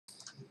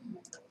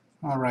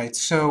All right,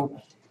 so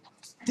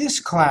this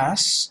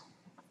class,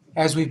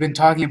 as we've been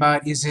talking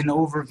about, is an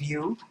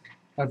overview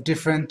of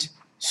different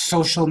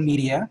social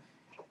media,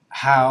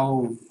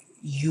 how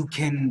you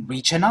can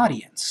reach an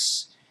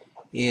audience.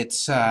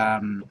 It's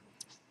the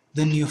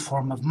new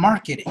form of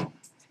marketing.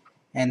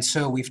 And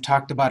so we've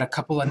talked about a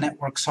couple of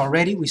networks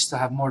already. We still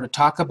have more to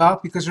talk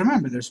about because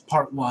remember, there's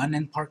part 1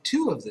 and part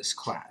 2 of this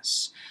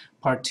class.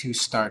 Part 2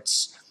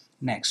 starts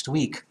next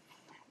week,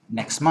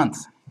 next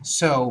month.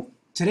 So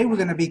today we're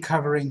going to be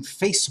covering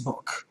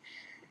Facebook.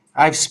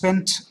 I've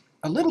spent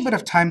a little bit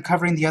of time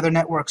covering the other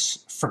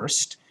networks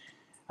first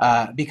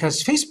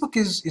because Facebook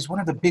is one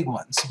of the big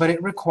ones, but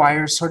it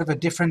requires sort of a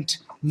different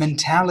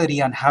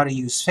mentality on how to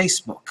use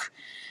Facebook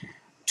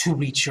to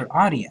reach your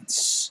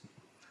audience.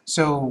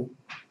 So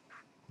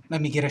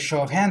let me get a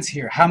show of hands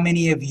here. How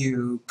many of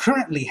you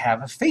currently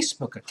have a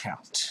Facebook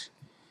account?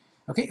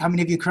 Okay, how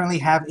many of you currently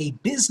have a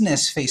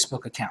business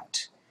Facebook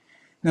account?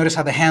 Notice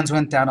how the hands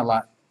went down a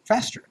lot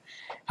faster.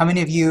 How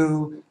many of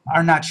you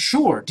are not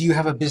sure? Do you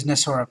have a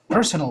business or a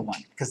personal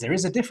one? Because there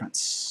is a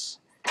difference.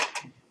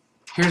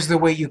 Here's the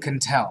way you can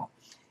tell.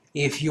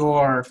 If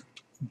your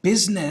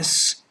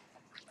business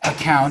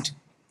account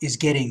is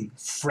getting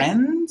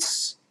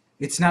friends,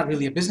 it's not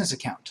really a business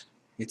account.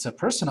 It's a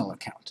personal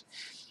account.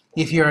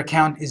 If your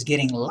account is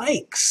getting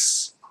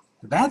likes,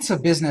 that's a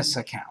business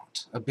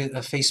account, a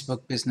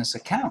Facebook business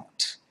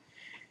account.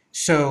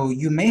 So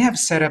you may have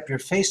set up your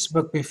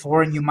Facebook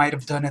before and you might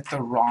have done it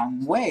the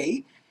wrong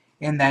way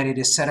in that it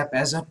is set up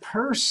as a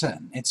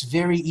person. It's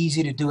very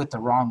easy to do it the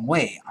wrong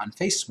way on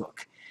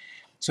Facebook.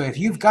 So if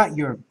you've got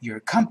your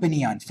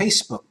company on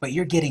Facebook, but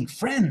you're getting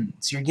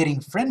friends, you're getting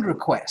friend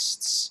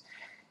requests,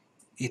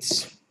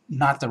 it's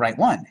not the right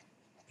one.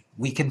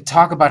 We can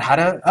talk about how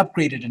to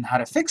upgrade it and how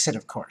to fix it,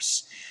 of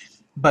course.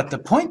 But the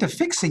point of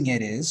fixing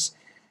it is,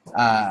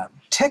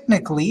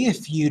 technically,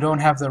 if you don't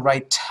have the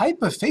right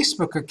type of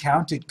Facebook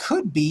account, it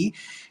could be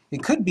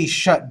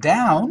shut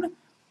down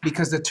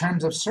because the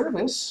terms of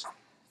service,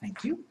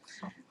 thank you,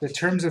 the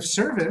terms of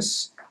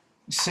service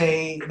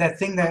say that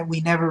thing that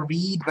we never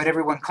read but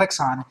everyone clicks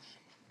on.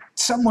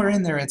 Somewhere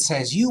in there it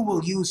says you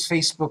will use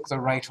Facebook the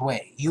right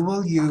way. You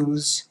will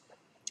use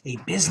a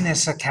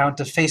business account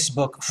of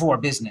Facebook for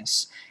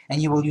business,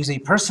 and you will use a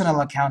personal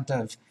account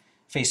of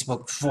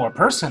Facebook for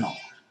personal.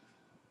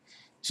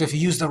 So if you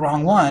use the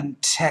wrong one,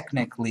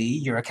 technically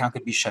your account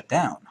could be shut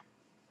down.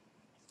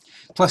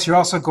 Plus you're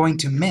also going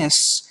to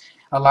miss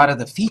a lot of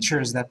the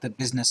features that the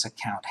business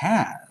account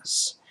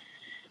has.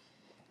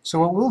 So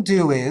what we'll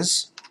do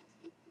is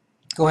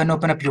go ahead and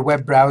open up your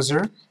web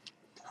browser,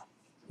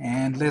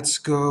 and let's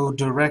go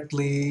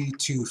directly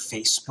to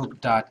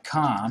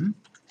facebook.com.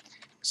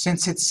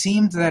 Since it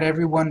seemed that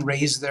everyone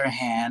raised their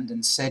hand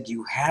and said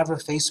you have a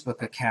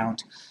Facebook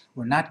account,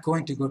 we're not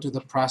going to go through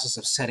the process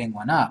of setting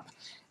one up.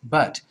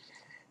 But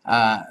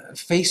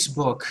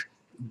Facebook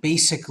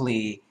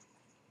basically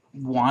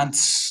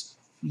wants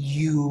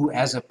you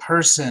as a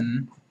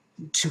person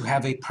to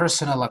have a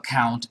personal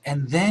account,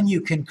 and then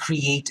you can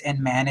create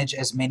and manage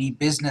as many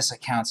business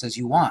accounts as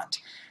you want.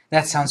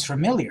 That sounds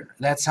familiar.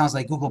 That sounds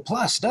like Google+,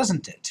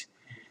 doesn't it?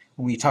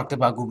 When we talked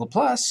about Google+,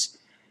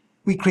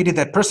 we created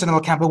that personal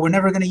account, but we're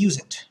never going to use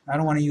it. I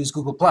don't want to use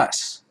Google+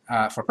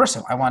 for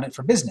personal. I want it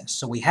for business.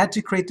 So we had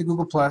to create the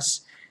Google+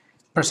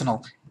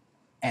 personal,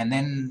 and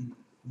then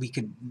we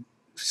could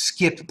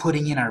skip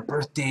putting in our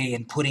birthday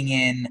and putting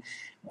in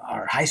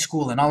our high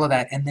school and all of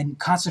that, and then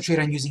concentrate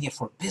on using it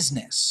for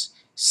business.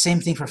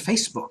 Same thing for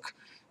Facebook.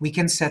 We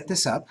can set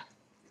this up.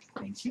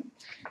 Thank you.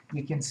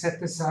 We can set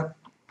this up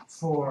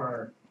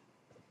for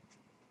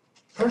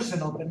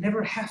personal, but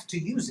never have to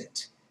use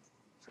it.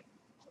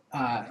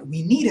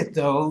 We need it,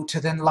 though, to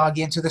then log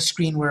into the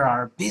screen where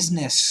our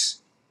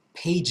business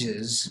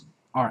pages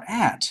are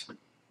at.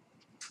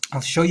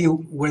 I'll show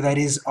you where that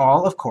is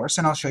all, of course,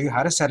 and I'll show you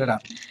how to set it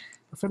up.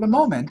 But for the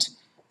moment,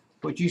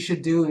 what you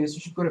should do is you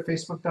should go to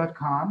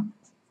facebook.com,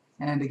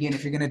 and again,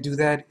 if you're going to do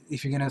that,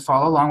 if you're going to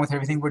follow along with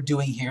everything we're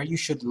doing here, you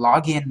should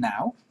log in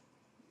now.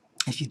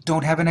 If you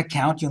don't have an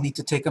account, you'll need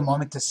to take a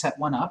moment to set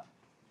one up.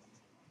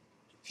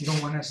 If you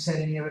don't want to set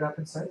any of it up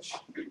and such,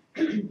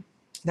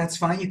 that's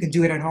fine. You can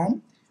do it at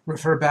home.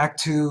 Refer back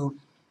to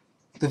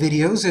the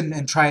videos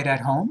and try it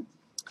at home.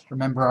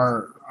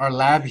 Remember, our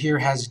lab here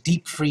has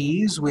deep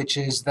freeze, which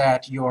is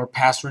that your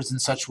passwords and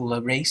such will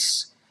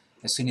erase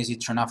as soon as you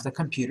turn off the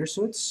computer,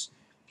 so it's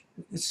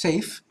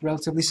safe,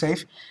 relatively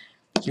safe.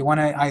 So you want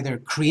to either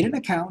create an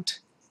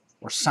account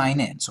or sign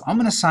in. So I'm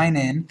going to sign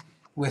in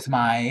with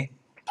my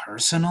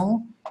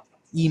personal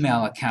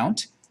email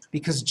account,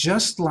 because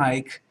just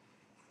like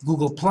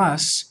Google+,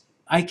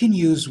 I can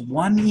use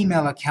one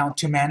email account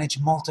to manage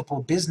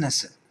multiple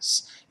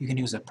businesses. You can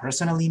use a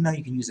personal email,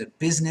 you can use a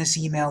business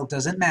email,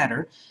 doesn't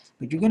matter,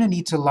 but you're going to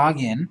need to log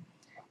in,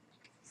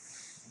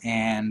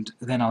 and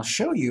then I'll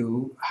show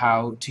you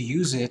how to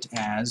use it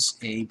as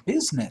a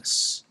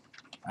business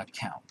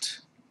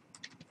account.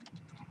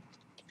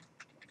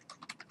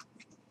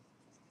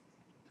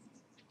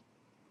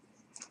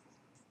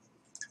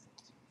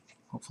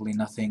 Hopefully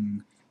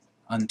nothing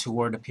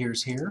untoward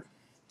appears here.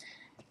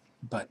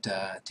 But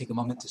take a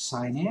moment to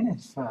sign in.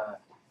 If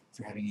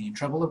you're having any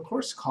trouble, of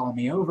course, call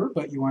me over,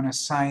 but you want to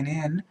sign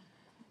in.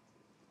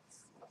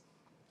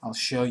 I'll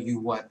show you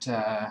what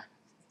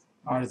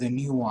are the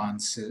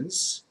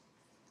nuances.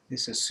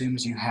 This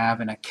assumes you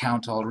have an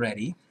account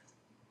already.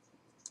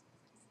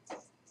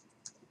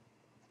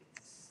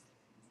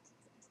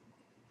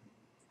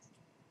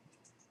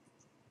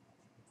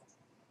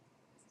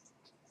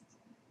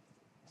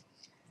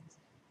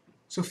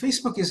 So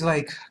Facebook is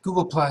like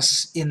Google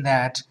Plus in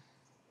that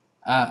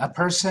a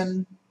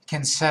person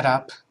can set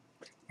up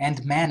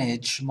and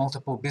manage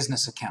multiple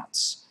business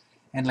accounts.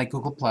 And like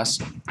Google Plus,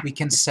 we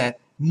can set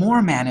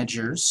more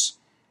managers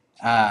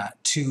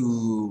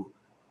to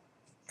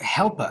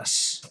help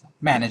us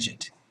manage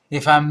it.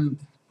 If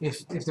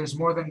there's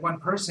more than one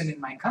person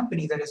in my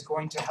company that is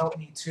going to help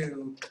me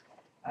to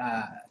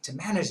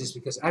manage this,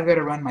 because I've got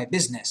to run my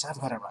business, I've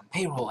got to run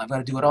payroll, I've got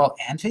to do it all,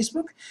 and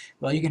Facebook,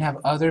 well, you can have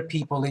other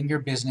people in your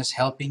business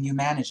helping you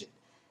manage it.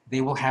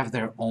 They will have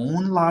their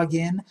own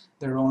login,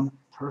 their own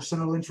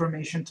personal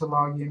information to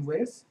log in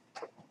with,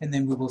 and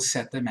then we will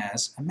set them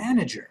as a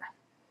manager.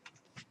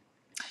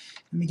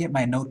 Let me get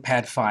my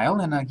notepad file,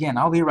 and again,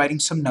 I'll be writing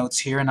some notes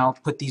here, and I'll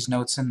put these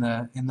notes in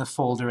the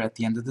folder at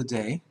the end of the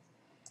day.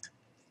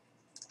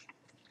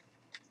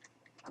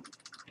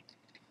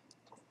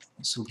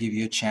 This will give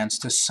you a chance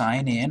to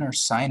sign in or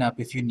sign up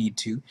if you need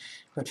to.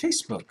 But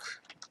Facebook,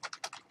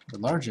 the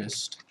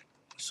largest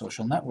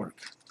social network.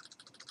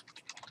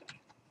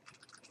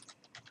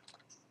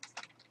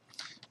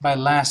 By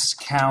last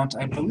count,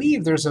 I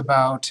believe there's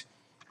about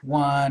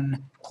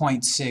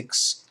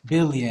 1.6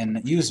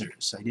 billion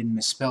users. I didn't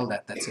misspell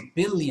that. That's a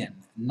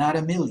billion, not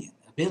a million.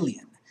 A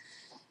billion.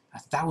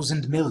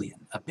 1,000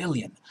 million. A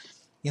billion.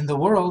 In the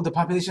world, the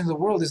population of the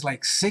world is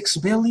like 6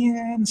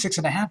 billion,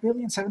 6.5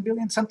 billion, 7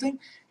 billion, something.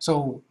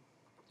 So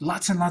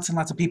lots and lots and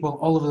lots of people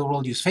all over the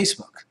world use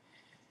Facebook.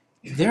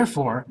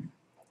 Therefore,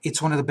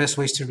 it's one of the best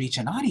ways to reach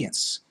an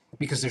audience,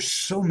 because there's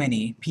so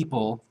many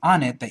people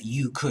on it that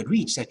you could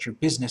reach, that your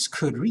business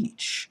could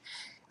reach.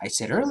 I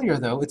said earlier,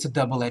 though, it's a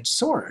double-edged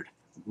sword.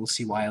 We'll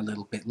see why a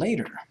little bit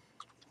later.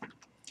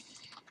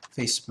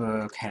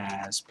 Facebook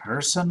has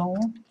personal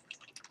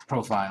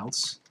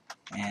profiles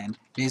and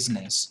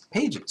business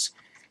pages.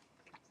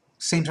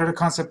 Same sort of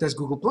concept as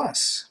Google+,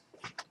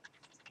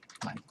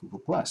 like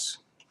Google+.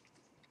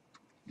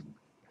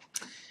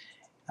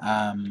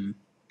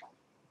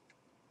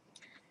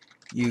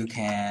 You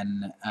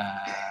can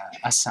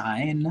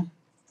assign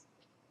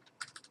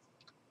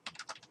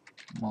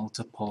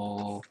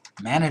multiple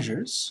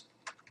managers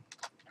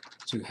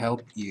to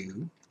help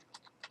you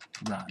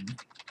run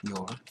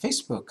your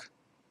Facebook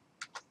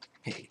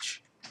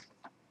page.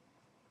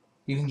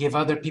 You can give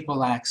other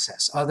people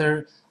access,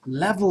 other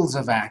levels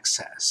of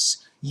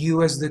access.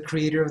 You, as the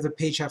creator of the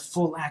page, have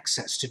full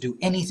access to do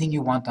anything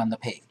you want on the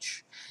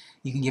page.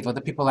 You can give other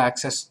people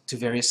access to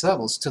various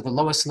levels. To the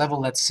lowest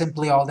level, that's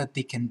simply all that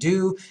they can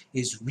do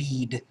is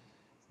read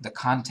the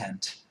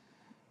content.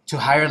 To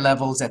higher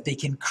levels, that they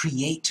can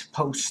create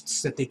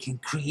posts, that they can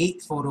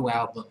create photo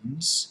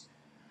albums.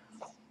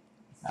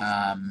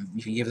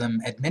 You can give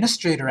them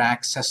administrator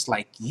access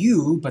like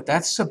you, but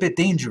that's a bit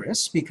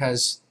dangerous,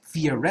 because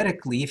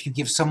theoretically, if you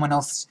give someone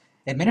else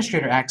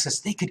administrator access,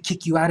 they could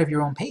kick you out of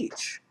your own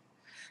page.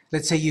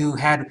 Let's say you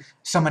had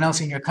someone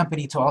else in your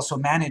company to also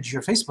manage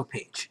your Facebook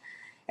page.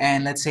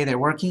 And let's say they're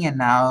working and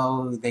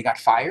now they got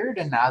fired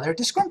and now they're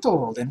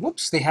disgruntled. And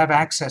whoops, they have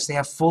access. They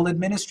have full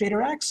administrator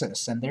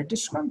access and they're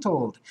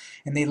disgruntled.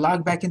 And they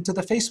log back into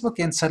the Facebook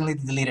and suddenly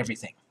they delete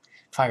everything.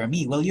 Fire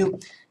me, will you?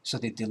 So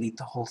they delete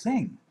the whole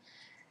thing.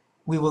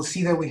 We will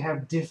see that we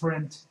have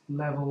different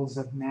levels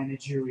of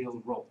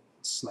managerial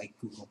roles, like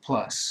Google+,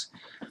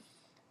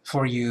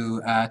 for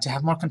you to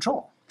have more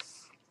control.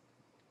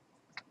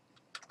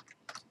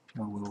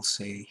 We'll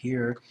say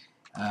here,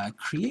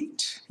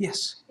 create,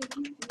 yes? If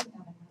you do have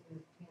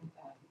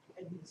another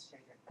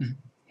administrator, and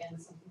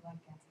something like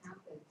that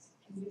happens,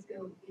 can you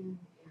go in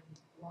and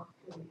lock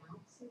them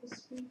out, so to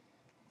speak?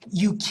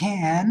 You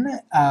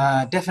can,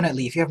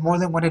 definitely. If you have more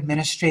than one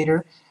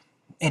administrator,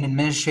 an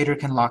administrator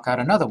can lock out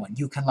another one.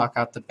 You can lock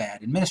out the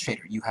bad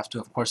administrator. You have to,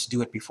 of course,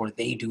 do it before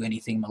they do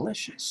anything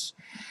malicious.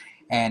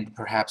 And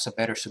perhaps a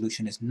better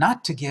solution is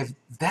not to give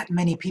that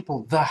many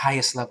people the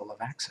highest level of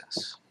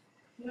access.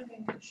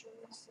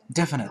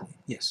 Definitely,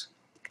 yes.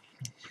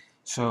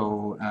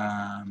 So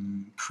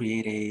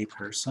create a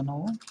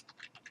personal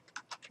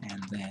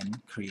and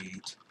then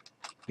create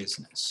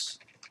business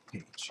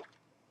page.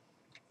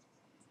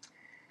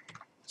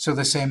 So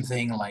the same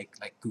thing like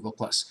Google+.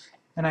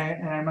 And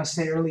I must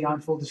say early on,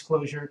 full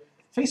disclosure,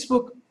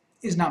 Facebook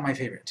is not my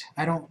favorite.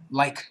 I don't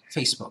like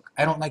Facebook.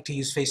 I don't like to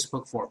use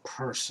Facebook for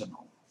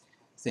personal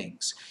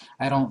things.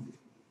 I don't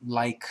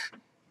like,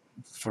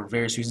 for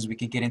various reasons we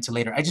can get into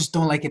later, I just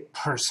don't like it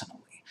personally.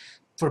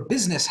 For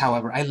business,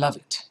 however, I love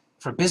it.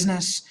 For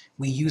business,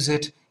 we use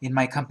it in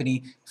my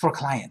company for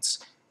clients.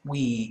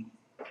 We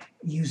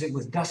use it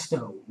with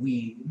gusto.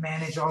 We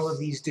manage all of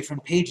these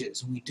different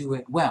pages. We do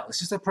it well. It's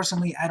just that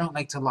personally, I don't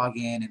like to log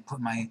in and put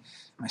my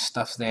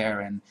stuff there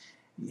and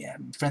yeah,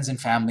 friends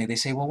and family, they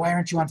say, well, why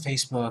aren't you on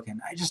Facebook?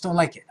 And I just don't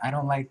like it. I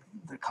don't like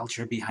the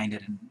culture behind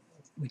it, and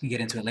we can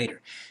get into it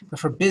later. But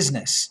for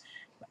business,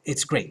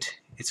 it's great.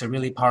 It's a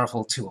really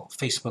powerful tool,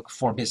 Facebook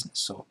for business.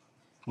 So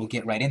we'll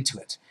get right into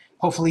it.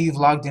 Hopefully you've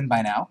logged in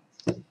by now,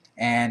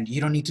 and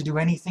you don't need to do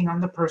anything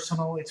on the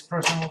personal. It's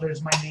personal.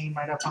 There's my name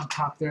right up on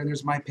top there.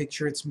 There's my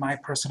picture. It's my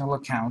personal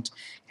account.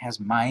 It has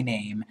my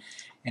name.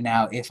 And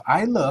now if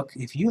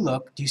you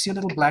look, do you see a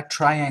little black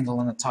triangle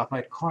in the top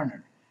right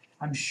corner?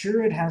 I'm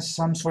sure it has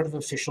some sort of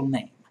official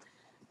name.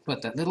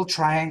 But that little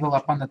triangle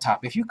up on the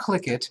top, if you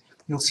click it,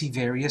 you'll see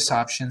various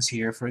options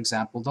here. For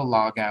example, the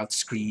logout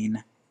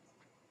screen,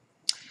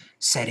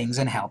 settings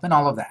and help, and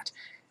all of that.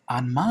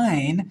 On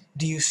mine,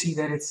 do you see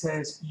that it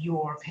says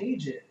Your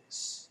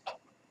Pages?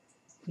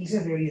 These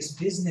are various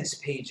business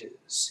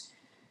pages.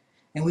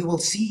 And we will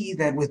see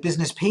that with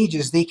business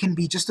pages, they can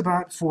be just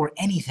about for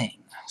anything.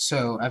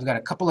 So I've got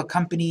a couple of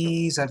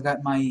companies, I've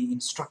got my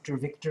Instructor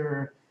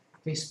Victor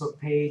Facebook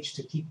page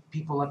to keep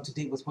people up to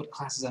date with what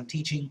classes I'm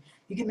teaching.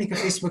 You can make a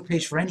Facebook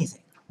page for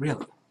anything,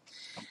 really.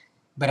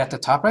 But at the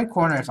top right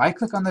corner, if I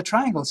click on the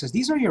triangle, it says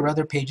these are your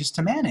other pages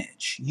to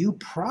manage. You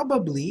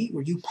probably,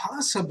 or you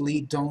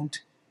possibly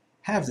don't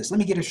have this. Let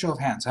me get a show of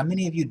hands. How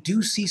many of you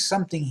do see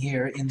something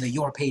here in the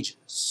Your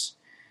Pages?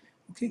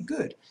 Okay,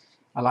 good.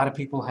 A lot of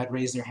people had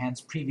raised their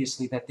hands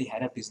previously that they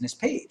had a business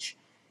page.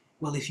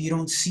 Well, if you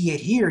don't see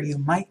it here, you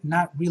might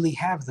not really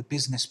have the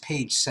business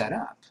page set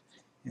up.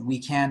 And we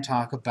can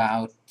talk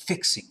about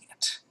fixing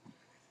it.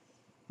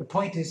 The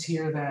point is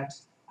here that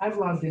I've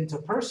logged into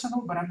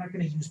personal, but I'm not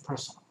going to use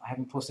personal. I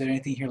haven't posted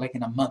anything here like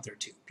in a month or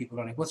two. People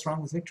are like, what's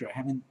wrong with Victor? I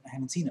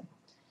haven't seen him.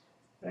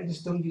 But I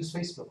just don't use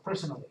Facebook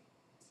personally.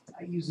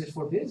 I use it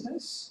for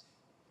business.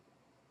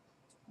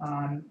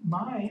 On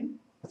mine,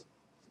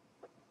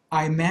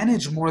 I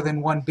manage more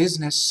than one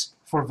business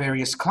for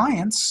various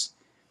clients.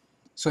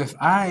 So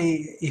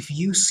if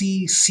you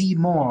see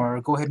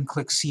more, go ahead and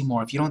click see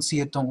more. If you don't see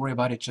it, don't worry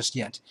about it just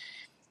yet.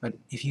 But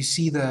if you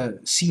see the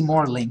see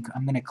more link,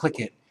 I'm going to click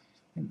it.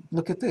 And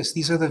look at this.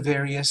 These are the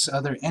various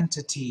other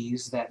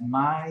entities that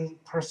my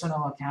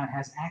personal account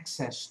has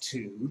access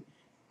to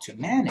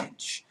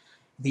manage.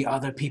 The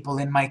other people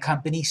in my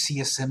company see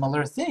a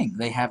similar thing.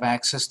 They have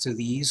access to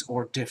these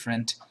or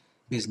different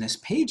business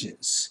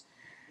pages.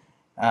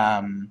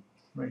 Right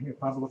here,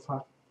 Pablo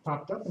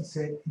popped up and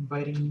said,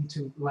 inviting you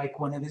to like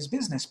one of his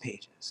business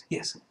pages.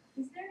 Yes?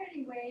 Is there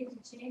any way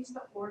to change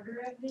the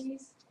order of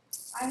these?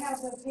 I have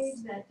a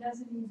page that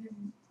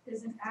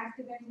isn't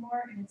active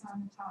anymore and it's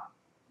on the top.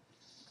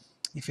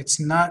 If it's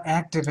not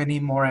active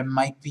anymore, it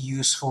might be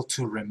useful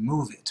to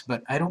remove it,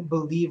 but I don't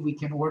believe we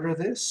can order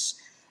this.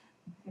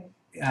 Okay.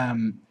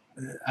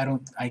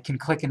 I can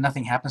click and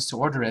nothing happens to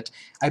order it.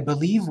 I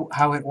believe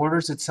how it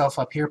orders itself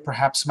up here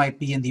perhaps might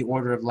be in the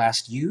order of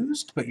last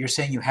used, but you're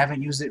saying you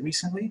haven't used it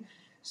recently?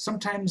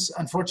 Sometimes,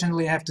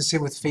 unfortunately, I have to say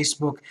with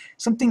Facebook,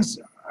 some things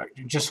are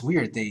just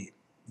weird. They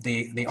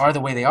are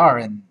the way they are,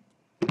 and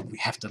we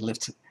have to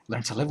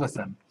learn to live with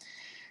them.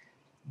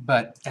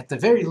 But at the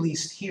very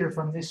least here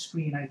from this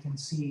screen, I can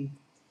see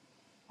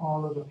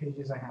all of the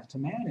pages I have to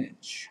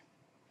manage.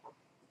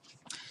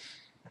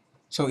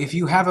 So if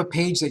you have a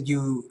page that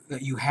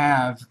you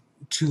have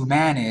to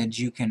manage,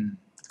 you can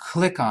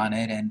click on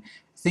it, and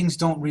things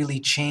don't really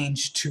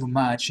change too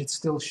much. It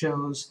still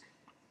shows,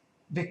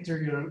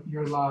 Victor,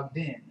 you're logged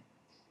in.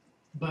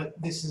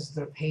 But this is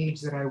the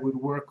page that I would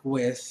work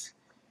with,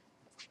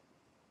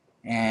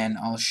 and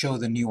I'll show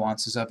the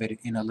nuances of it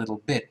in a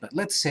little bit. But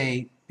let's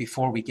say,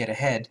 before we get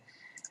ahead,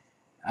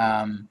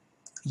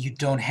 you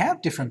don't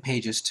have different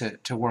pages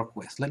to work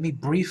with. Let me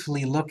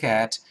briefly look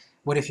at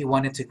what if you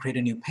wanted to create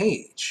a new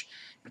page.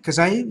 Because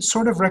I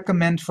sort of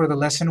recommend for the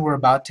lesson we're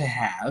about to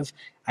have,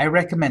 I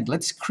recommend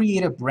let's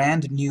create a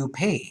brand new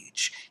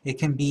page. It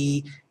can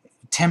be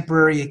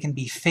temporary, it can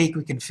be fake,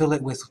 we can fill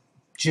it with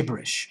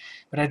gibberish.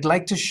 But I'd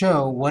like to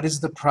show what is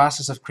the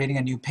process of creating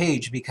a new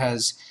page,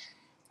 because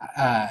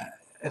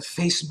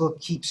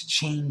Facebook keeps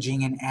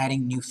changing and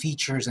adding new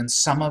features, and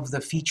some of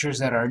the features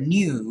that are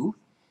new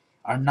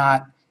are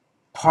not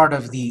part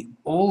of the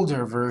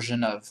older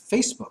version of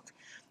Facebook.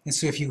 And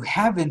so if you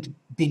haven't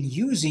been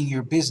using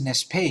your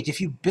business page,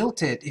 if you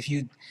built it, if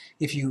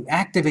you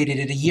activated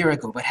it a year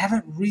ago but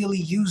haven't really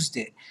used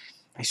it,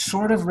 I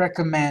sort of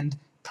recommend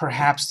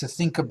perhaps to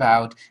think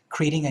about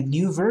creating a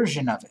new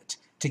version of it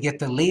to get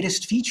the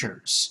latest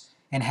features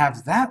and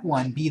have that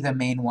one be the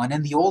main one,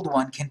 and the old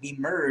one can be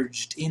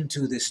merged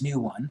into this new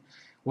one,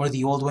 or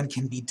the old one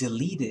can be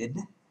deleted.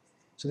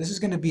 So this is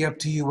going to be up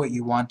to you what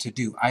you want to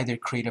do. Either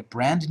create a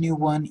brand new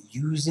one,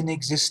 use an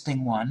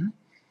existing one.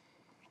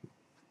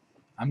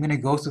 I'm going to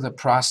go through the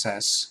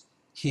process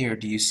here.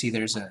 Do you see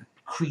there's a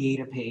create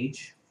a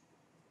page?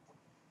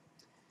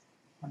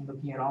 I'm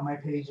looking at all my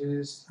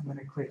pages. I'm going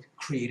to click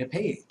create a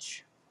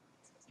page.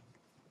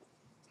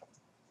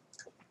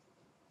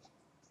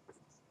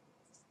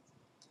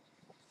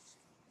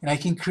 And I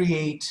can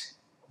create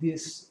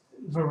this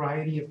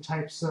variety of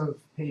types of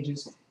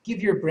pages.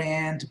 Give your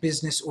brand,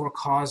 business, or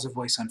cause a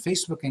voice on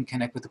Facebook and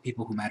connect with the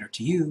people who matter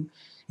to you.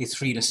 It's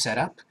free to set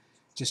up.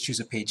 Just choose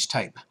a page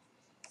type.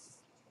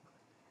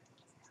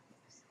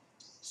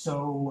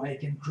 So I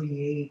can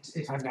create,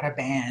 if I've got a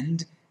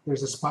band,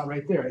 there's a spot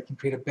right there. I can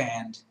create a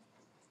band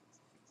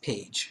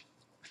page.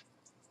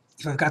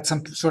 If I've got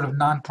some sort of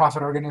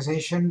nonprofit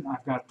organization,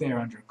 I've got there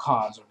under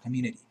cause or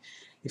community.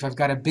 If I've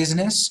got a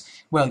business,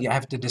 well, you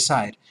have to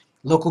decide,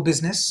 local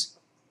business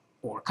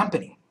or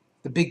company.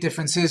 The big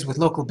difference is with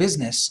local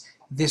business,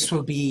 this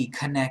will be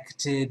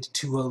connected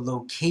to a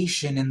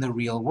location in the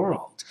real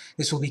world.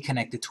 This will be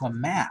connected to a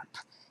map.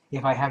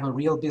 If I have a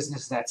real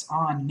business that's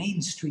on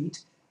Main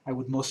Street, I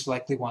would most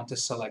likely want to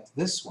select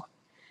this one.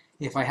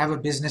 If I have a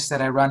business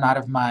that I run out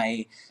of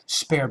my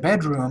spare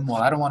bedroom,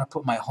 well, I don't want to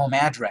put my home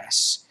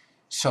address,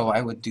 so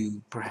I would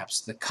do perhaps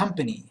the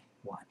company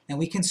one. And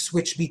we can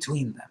switch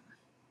between them.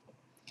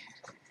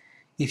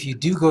 If you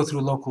do go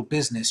through local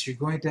business, you're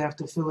going to have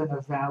to fill in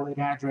a valid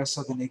address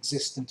of an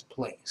existent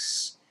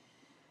place.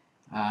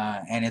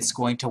 And it's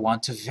going to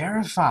want to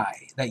verify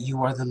that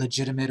you are the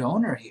legitimate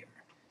owner here.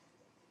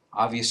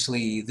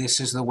 Obviously, this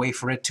is the way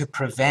for it to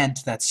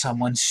prevent that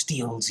someone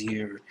steals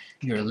your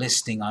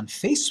listing on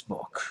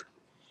Facebook.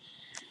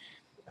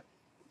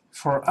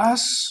 For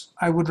us,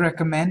 I would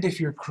recommend, if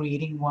you're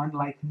creating one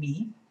like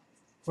me,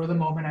 for the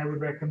moment I would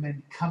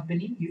recommend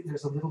company.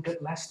 There's a little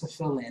bit less to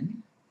fill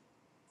in.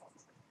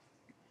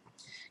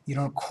 You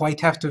don't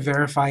quite have to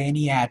verify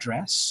any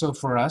address. So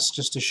for us,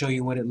 just to show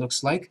you what it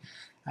looks like,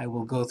 I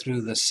will go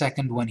through the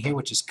second one here,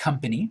 which is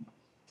company.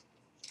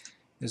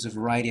 There's a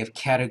variety of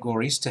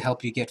categories to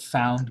help you get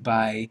found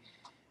by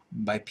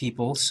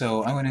people.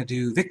 So I'm going to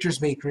do Victor's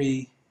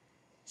Bakery,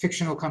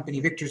 fictional company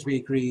Victor's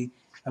Bakery,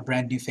 a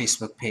brand new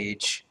Facebook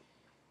page.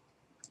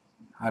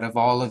 Out of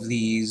all of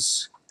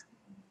these,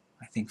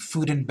 I think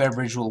food and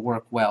beverage will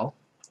work well.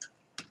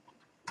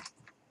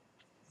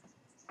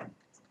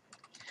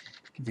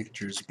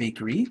 Victor's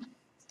Bakery.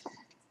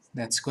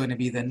 That's going to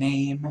be the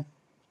name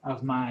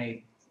of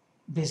my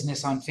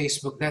business on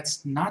Facebook.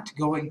 That's not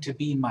going to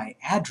be my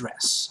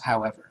address,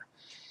 however.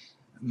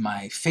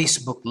 My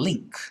Facebook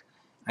link,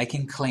 I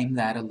can claim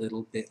that a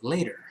little bit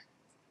later.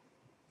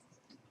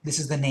 This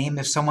is the name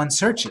if someone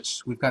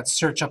searches. We've got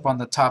search up on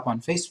the top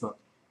on Facebook.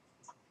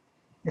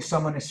 If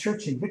someone is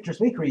searching Victor's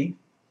Bakery,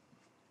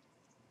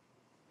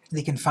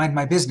 they can find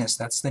my business.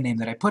 That's the name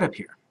that I put up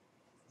here.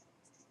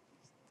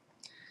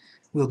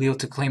 We'll be able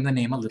to claim the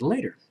name a little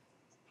later.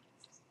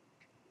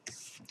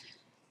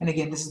 And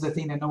again, this is the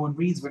thing that no one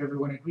reads, but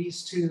everyone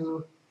agrees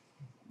to.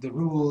 The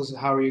rules,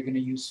 how are you going to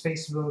use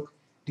Facebook,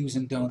 do's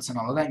and don'ts and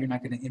all of that. You're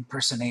not going to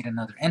impersonate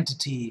another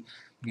entity.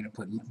 You're going to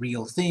put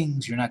real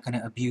things. You're not going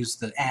to abuse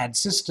the ad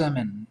system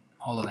and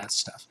all of that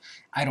stuff.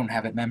 I don't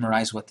have it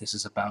memorized what this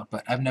is about,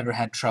 but I've never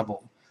had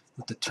trouble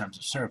with the terms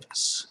of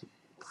service.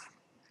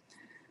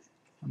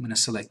 I'm going to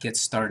select Get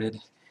Started.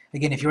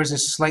 Again, if yours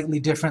is slightly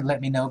different,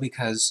 let me know,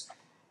 because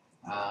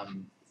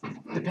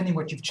depending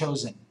what you've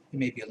chosen, it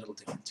may be a little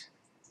different.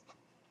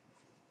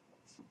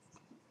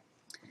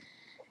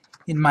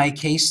 In my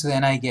case,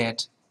 then, I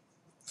get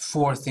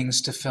 4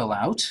 things to fill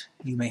out.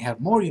 You may have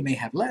more, you may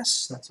have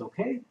less, that's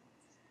okay.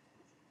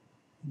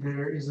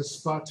 There is a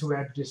spot to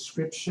add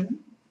description.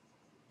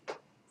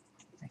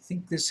 I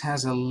think this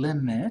has a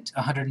limit,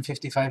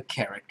 155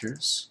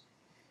 characters.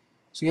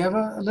 So you have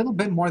a little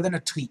bit more than a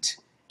tweet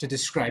to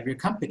describe your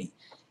company.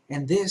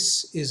 And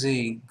this is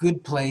a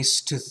good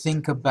place to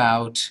think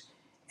about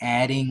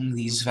adding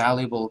these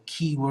valuable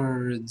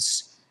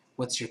keywords.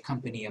 What's your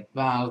company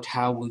about?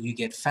 How will you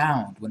get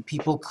found? When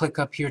people click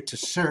up here to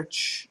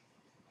search,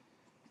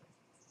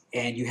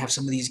 and you have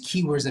some of these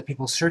keywords that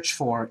people search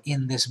for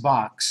in this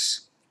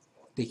box,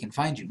 they can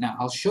find you. Now,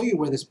 I'll show you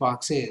where this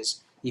box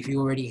is if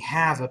you already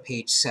have a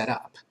page set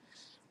up.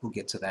 We'll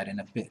get to that in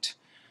a bit.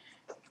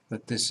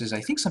 But this is, I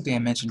think, something I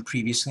mentioned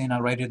previously, and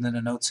I'll write it in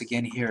the notes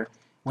again here.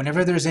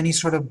 Whenever there's any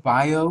sort of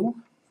bio,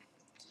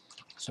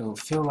 so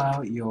fill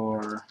out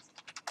your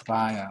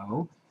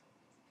bio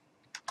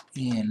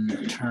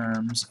in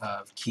terms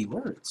of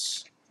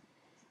keywords.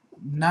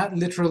 Not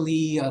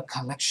literally a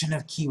collection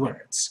of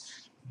keywords,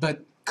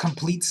 but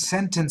complete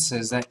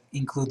sentences that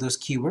include those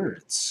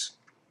keywords.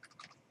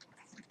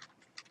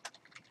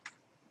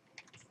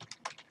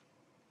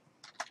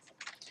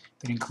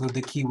 That include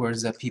the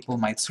keywords that people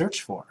might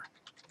search for.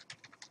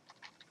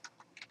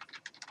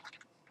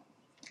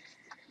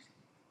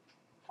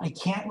 I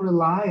can't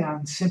rely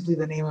on simply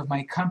the name of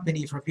my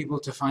company for people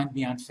to find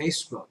me on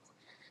Facebook.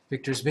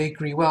 Victor's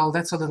Bakery, well,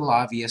 that's a little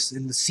obvious.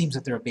 It seems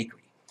that they're a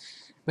bakery.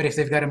 But if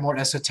they've got a more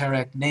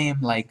esoteric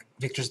name like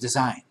Victor's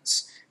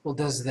Designs, well,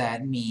 does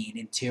that mean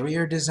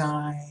interior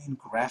design,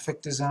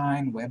 graphic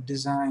design, web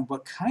design?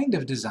 What kind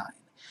of design?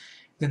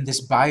 Then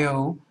this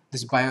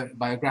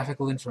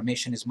biographical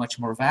information is much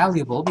more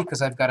valuable,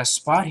 because I've got a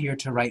spot here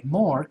to write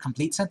more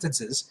complete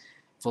sentences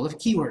full of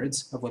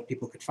keywords of what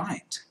people could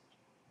find.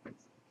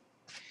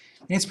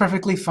 And it's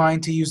perfectly fine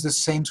to use the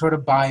same sort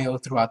of bio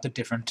throughout the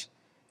different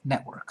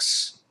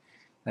networks.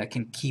 That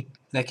can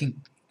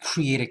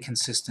create a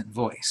consistent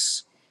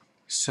voice.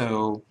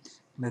 So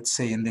let's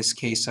say in this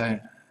case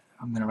I'm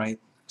going to write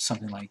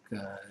something like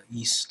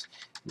East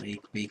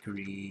Lake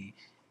Bakery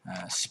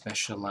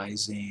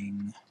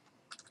specializing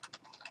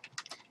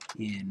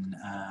in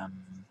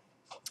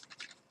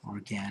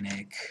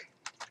organic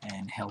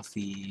and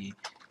healthy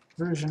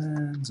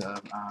versions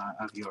of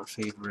your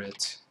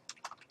favorite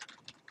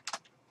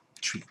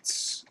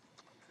treats.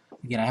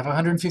 Again, I have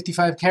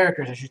 155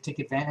 characters. I should take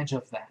advantage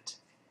of that.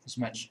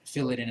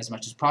 Fill it in as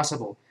much as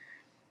possible.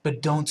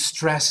 But don't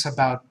stress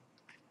about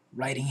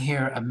writing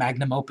here a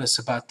magnum opus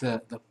about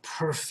the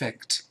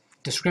perfect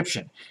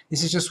description.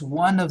 This is just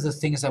one of the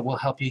things that will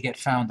help you get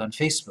found on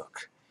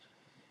Facebook.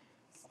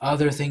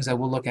 Other things that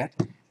we'll look at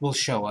will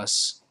show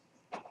us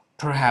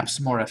perhaps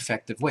more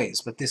effective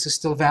ways, but this is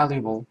still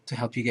valuable to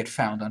help you get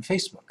found on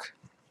Facebook.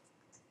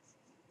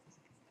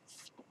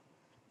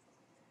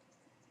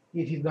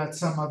 If you've got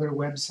some other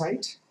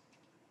website,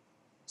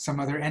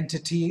 some other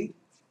entity,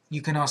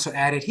 you can also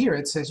add it here.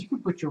 It says you can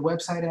put your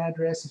website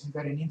address. If you've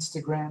got an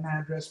Instagram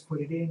address,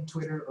 put it in,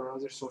 Twitter, or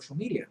other social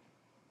media.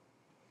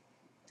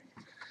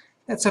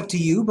 That's up to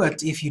you,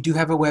 but if you do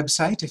have a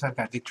website, if I've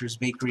got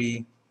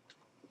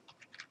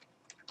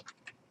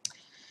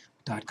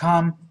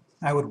victorsbakery.com,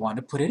 I would want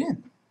to put it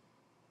in.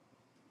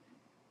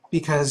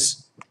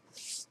 Because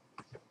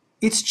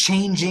it's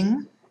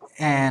changing,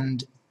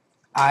 and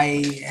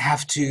I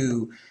have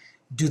to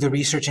do the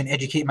research and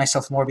educate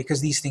myself more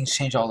because these things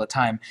change all the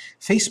time.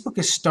 Facebook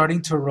is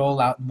starting to roll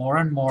out more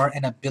and more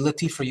an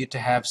ability for you to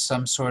have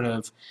some sort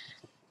of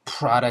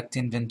product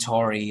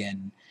inventory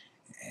and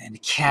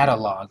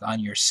catalog on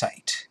your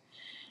site.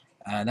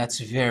 That's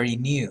very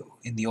new.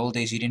 In the old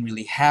days, you didn't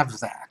really have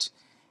that.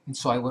 And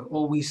so I would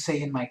always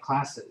say in my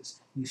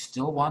classes, you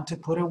still want to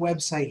put a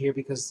website here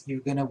because you're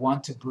going to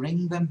want to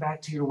bring them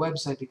back to your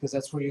website because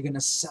that's where you're going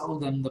to sell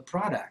them the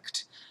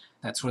product.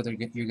 That's where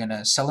you're going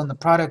to sell them the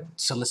product,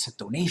 solicit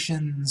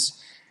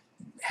donations,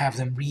 have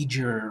them read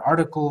your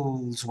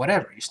articles,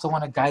 whatever. You still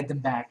want to guide them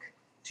back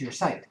to your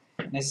site.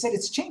 And as I said,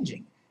 it's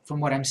changing. From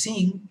what I'm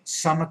seeing,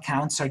 some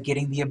accounts are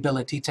getting the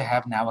ability to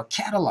have now a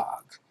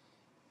catalog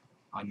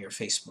on your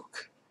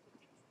Facebook.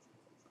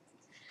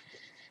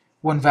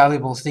 One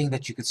valuable thing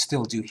that you could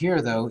still do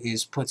here, though,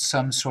 is put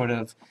some sort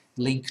of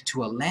link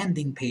to a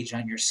landing page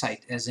on your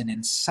site as an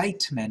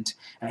incitement,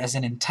 as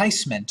an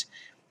enticement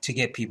to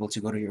get people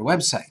to go to your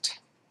website.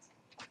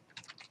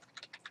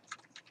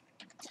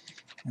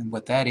 And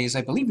what that is,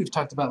 I believe we've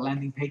talked about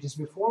landing pages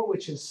before,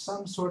 which is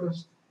some sort of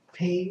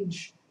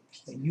page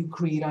that you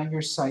create on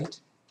your site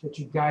that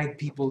you guide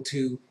people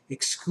to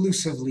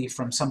exclusively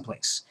from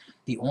someplace.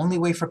 The only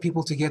way for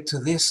people to get to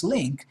this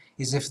link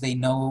is if they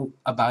know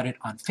about it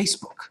on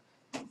Facebook.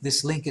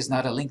 This link is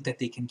not a link that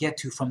they can get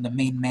to from the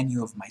main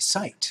menu of my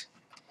site.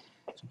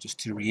 So just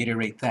to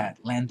reiterate that,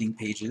 landing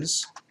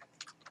pages,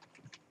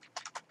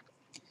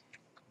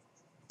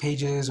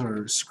 pages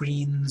or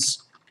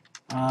screens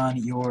on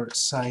your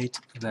site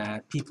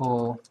that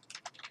people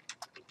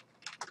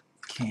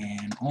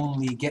can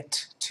only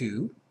get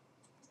to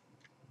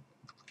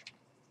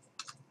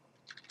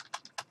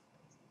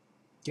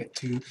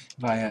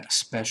via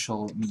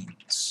special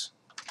means,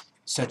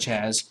 such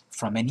as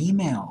from an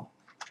email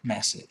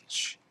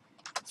message,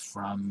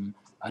 from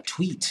a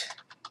tweet,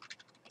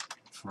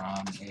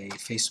 from a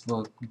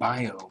Facebook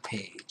bio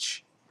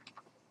page,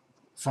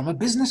 from a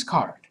business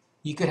card.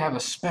 You could have a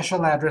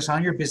special address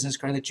on your business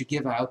card that you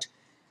give out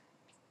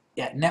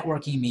at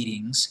networking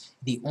meetings.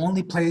 The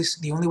only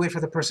way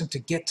for the person to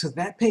get to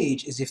that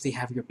page is if they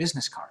have your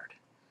business card.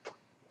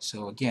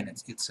 So again,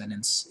 it's an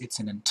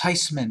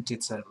enticement.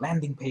 It's a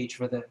landing page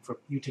for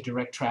you to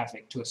direct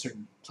traffic to a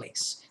certain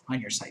place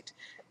on your site.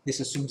 This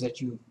assumes that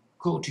you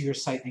go to your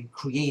site and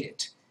create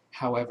it.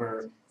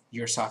 However,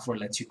 your software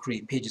lets you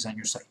create pages on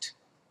your site.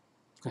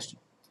 Question?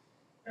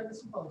 Let's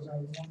suppose I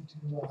want to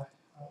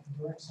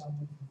direct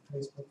someone from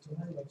Facebook to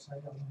my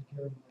website. I want to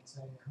give them, let's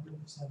say,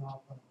 100%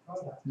 off on a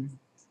product.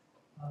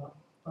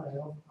 But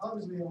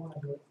obviously I want to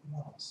do it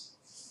once.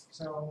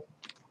 So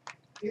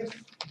if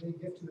they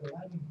get to the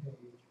landing page,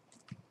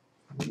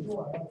 the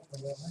URL for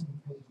that landing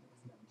page is going to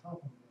be on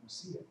top and they're going to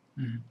see it.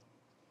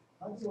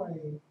 How do I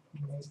make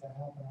that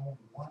happen only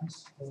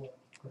once or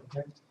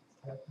protect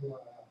that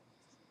URL?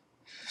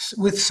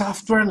 With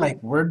software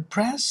like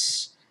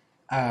WordPress,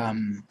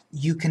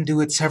 you can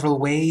do it several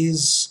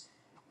ways.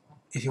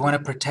 If you want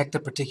to protect a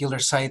particular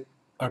site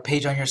or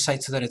page on your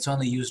site so that it's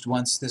only used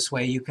once this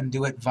way, you can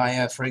do it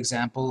via, for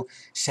example,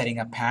 setting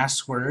a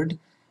password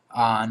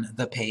on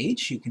the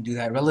page. You can do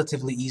that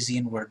relatively easy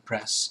in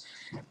WordPress.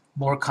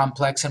 More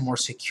complex and more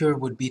secure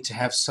would be to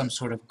have some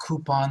sort of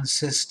coupon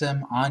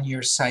system on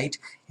your site,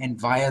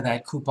 and via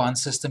that coupon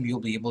system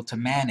you'll be able to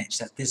manage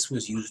that this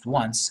was used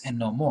once and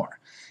no more.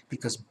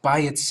 Because by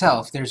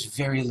itself there's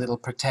very little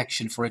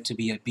protection for it to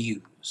be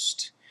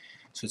abused.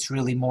 So it's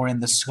really more in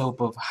the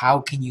scope of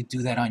how can you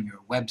do that on your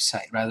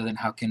website rather than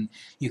how can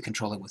you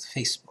control it with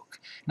Facebook.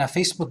 Now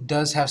Facebook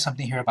does have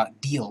something here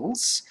about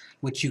deals,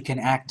 which you can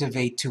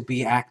activate to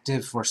be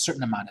active for a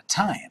certain amount of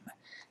time.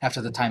 After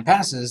the time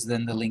passes,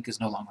 then the link is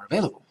no longer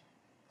available.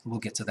 We'll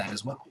get to that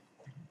as well.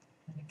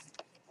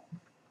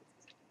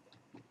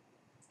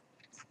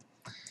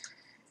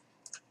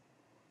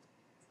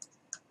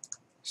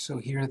 So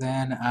here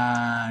then,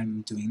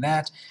 I'm doing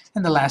that.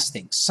 And the last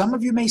thing, some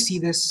of you may see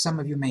this, some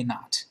of you may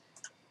not.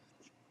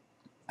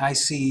 I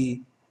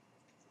see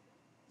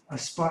a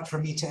spot for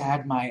me to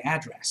add my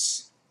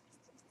address.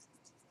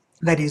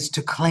 That is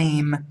to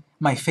claim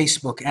my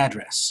Facebook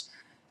address.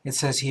 It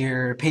says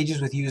here,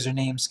 pages with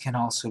usernames can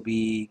also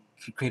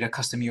create a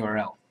custom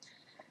URL.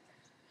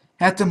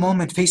 At the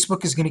moment,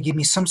 Facebook is going to give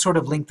me some sort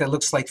of link that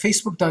looks like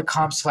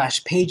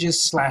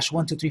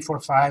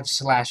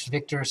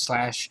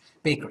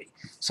facebook.com/pages/1234/Victor/bakery.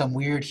 Some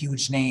weird,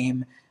 huge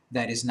name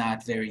that is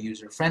not very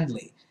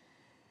user-friendly.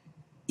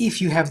 If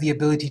you have the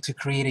ability to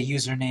create a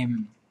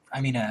username,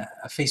 a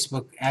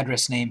Facebook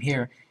address name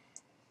here,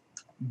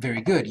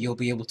 very good. You'll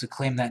be able to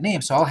claim that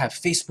name. So I'll have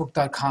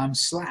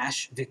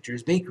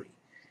facebook.com/VictorsBakery.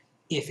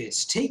 If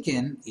it's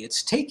taken,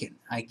 it's taken.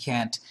 I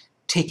can't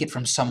take it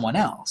from someone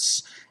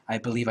else. I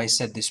believe I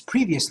said this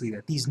previously,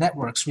 that these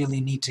networks really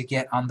need to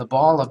get on the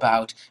ball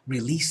about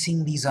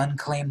releasing these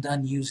unclaimed,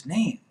 unused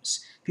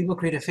names. People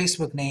create a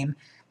Facebook name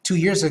 2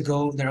 years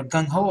ago, they're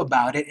gung-ho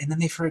about it, and then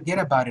they forget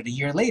about it a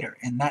year later.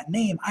 And that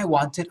name, I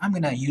want it, I'm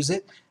going to use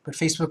it, but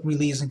Facebook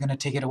really isn't going to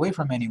take it away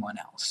from anyone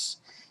else.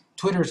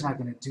 Twitter's not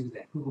going to do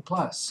that. Google+,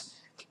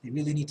 they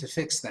really need to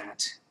fix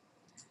that.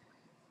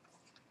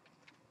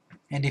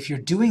 And if you're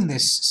doing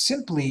this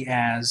simply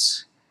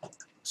as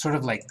sort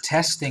of like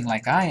testing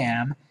like I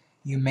am,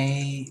 you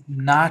may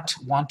not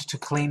want to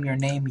claim your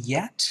name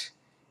yet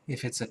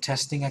if it's a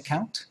testing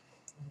account.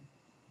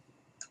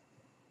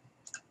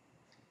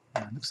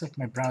 It looks like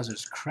my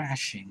browser's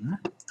crashing.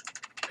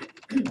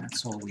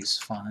 That's always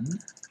fun.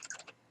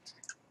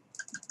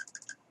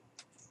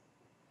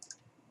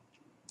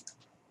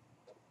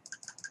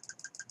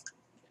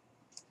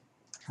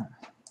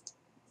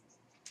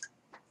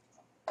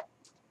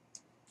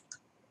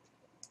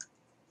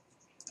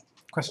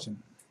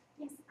 Question?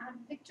 Yes,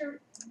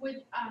 Victor,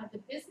 would the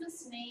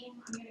business name,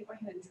 I'm going to go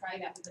ahead and try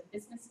that, would the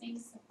business name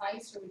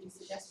suffice, or would you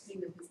suggest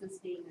putting the business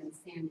name in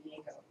San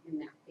Diego in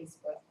that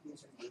Facebook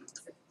username?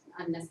 Is it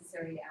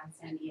unnecessary to add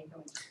San Diego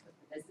and just put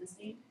the business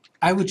name?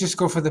 I would just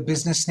go for the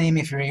business name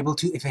if you're able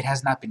to, if it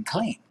has not been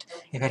claimed.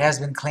 Okay. If it has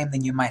been claimed,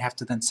 then you might have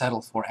to then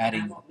settle for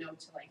adding. And I won't know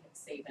till I hit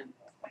save info.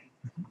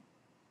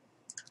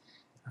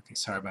 Okay,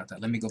 sorry about that.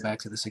 Let me go back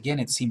to this again.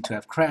 It seemed to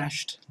have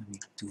crashed. Let me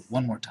do it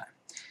one more time.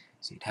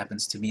 See, it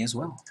happens to me as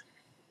well.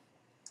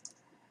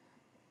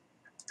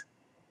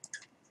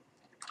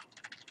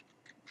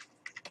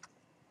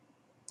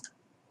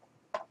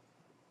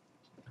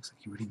 Looks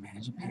like you already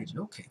managed a page.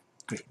 Okay,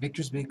 great.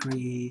 Victor's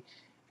Bakery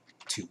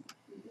 2.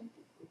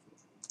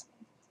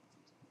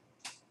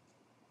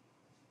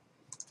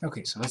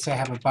 Okay, so let's say I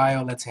have a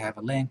bio, let's say I have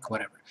a link,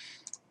 whatever.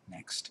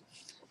 Next.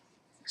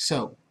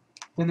 So,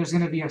 then there's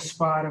going to be a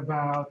spot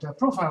about a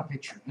profile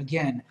picture.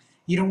 Again,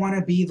 you don't want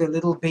to be the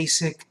little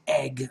basic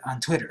egg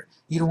on Twitter.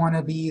 You don't want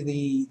to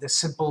be the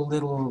simple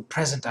little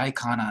present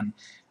icon on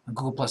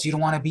Google+. You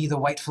don't want to be the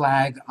white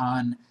flag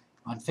on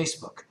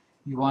Facebook.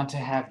 You want to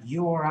have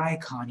your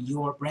icon,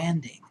 your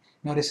branding.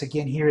 Notice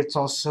again here it's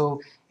also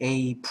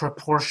a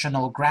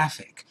proportional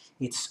graphic.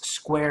 It's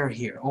square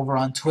here. Over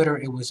on Twitter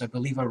it was, I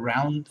believe, a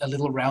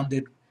little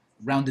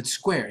rounded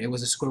square. It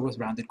was a square with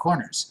rounded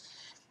corners.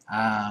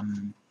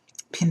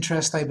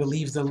 Pinterest, I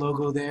believe the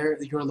logo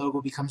there, your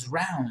logo becomes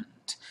round.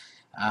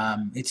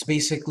 It's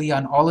basically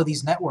on all of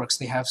these networks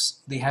they have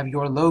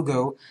your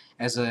logo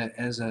as a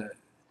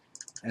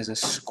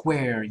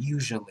square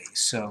usually.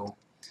 So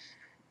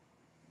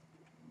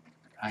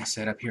I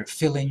set up here,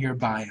 fill in your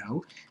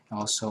bio,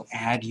 also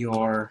add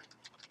your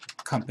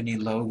company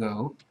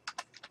logo,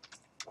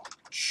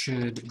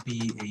 should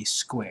be a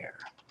square.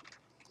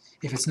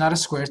 If it's not a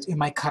square, it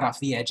might cut off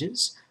the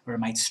edges, or it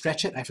might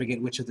stretch it. I forget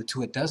which of the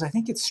two it does. I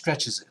think it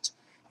stretches it.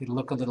 It'll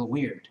look a little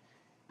weird.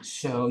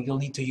 So you'll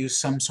need to use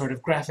some sort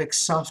of graphics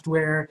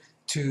software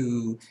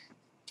to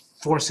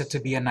force it to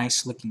be a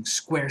nice looking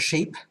square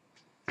shape.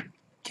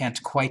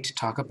 Can't quite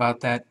talk about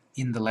that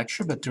in the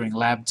lecture, but during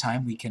lab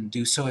time we can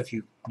do so if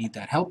you need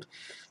that help.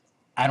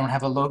 I don't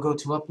have a logo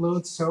to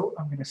upload, so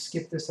I'm going to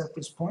skip this at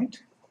this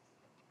point.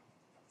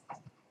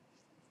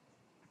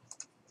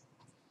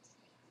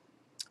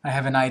 I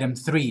have an item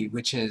 3,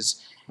 which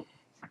is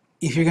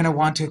if you're going to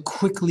want to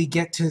quickly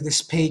get to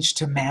this page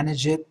to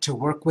manage it, to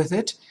work with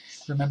it,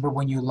 remember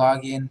when you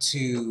log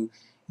into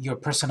your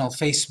personal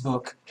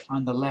Facebook,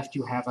 on the left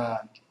you have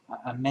a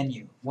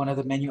menu. One of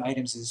the menu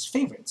items is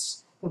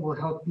favorites. That will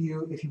help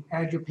you, if you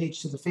add your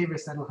page to the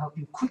favorites, that will help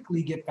you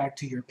quickly get back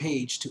to your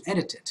page to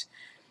edit it.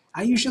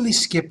 I usually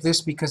skip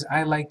this because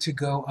I like to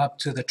go up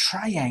to the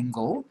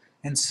triangle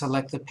and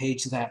select the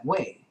page that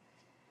way.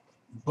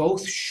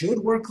 Both should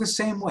work the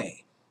same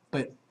way,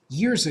 but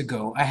years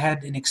ago I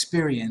had an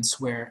experience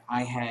where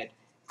I had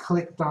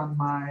clicked on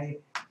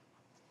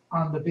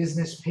the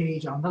business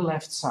page on the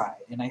left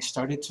side and I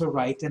started to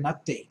write an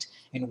update,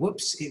 and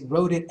whoops, it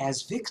wrote it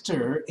as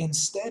Victor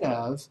instead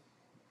of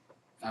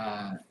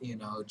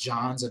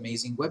John's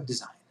Amazing Web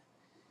Design.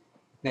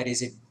 That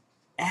is, it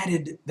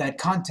added that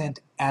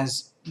content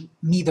as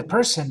me the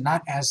person,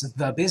 not as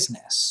the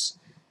business.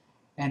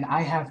 And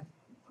I have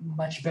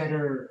much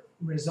better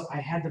result.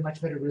 I had the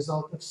much better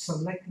result of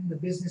selecting the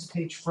business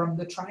page from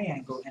the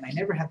triangle, and I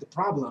never had the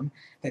problem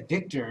that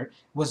Victor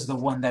was the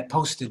one that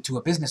posted to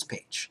a business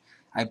page.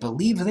 I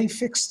believe they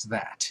fixed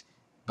that,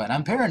 but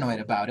I'm paranoid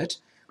about it,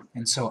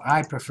 and so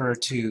I prefer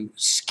to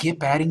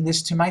skip adding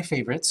this to my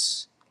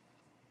favorites,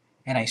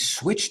 and I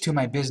switch to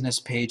my business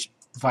page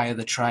via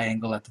the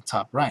triangle at the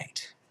top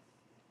right.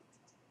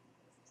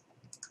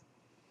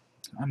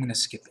 I'm going to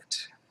skip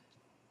it.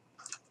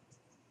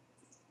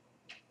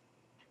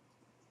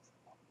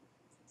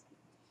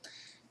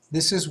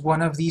 This is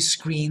one of these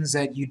screens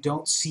that you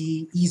don't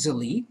see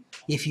easily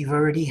if you've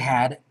already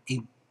had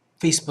a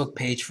Facebook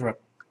page for a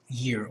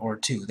year or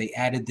two. They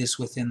added this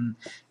within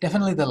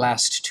definitely the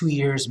last 2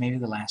 years, maybe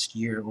the last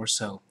year or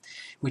so,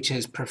 which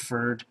is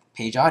preferred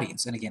page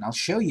audience. And again, I'll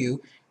show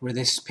you where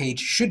this page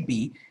should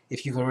be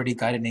if you've already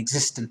got an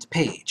existent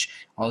page.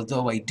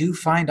 Although I do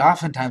find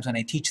oftentimes when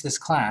I teach this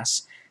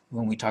class,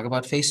 when we talk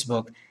about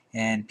Facebook,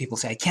 and people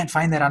say, I can't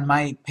find that on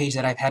my page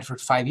that I've had for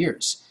 5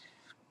 years.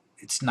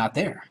 It's not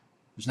there.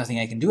 There's nothing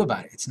I can do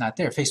about it. It's not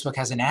there. Facebook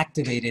hasn't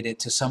activated it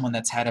to someone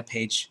that's had a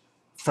page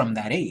from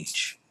that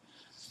age.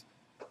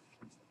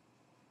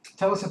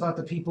 Tell us about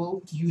the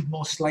people you'd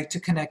most like to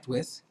connect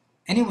with.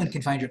 Anyone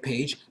can find your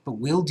page, but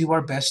we'll do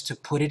our best to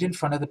put it in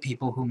front of the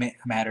people who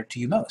matter to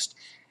you most.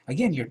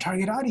 Again, your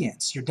target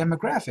audience, your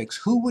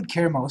demographics. Who would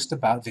care most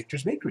about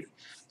Victor's Bakery?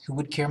 Who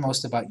would care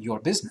most about your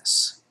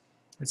business?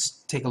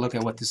 Let's take a look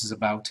at what this is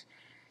about.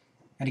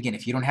 And again,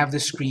 if you don't have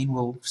this screen,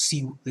 we'll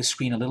see this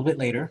screen a little bit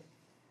later.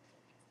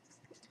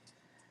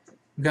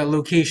 We've got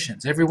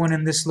locations. Everyone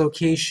in this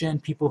location,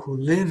 people who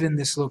live in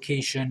this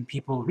location,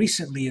 people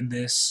recently in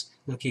this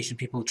location,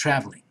 people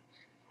traveling.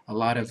 A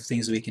lot of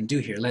things we can do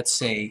here. Let's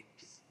say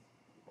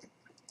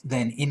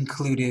then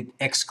included,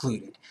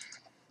 excluded.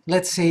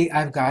 Let's say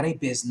I've got a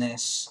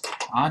business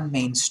on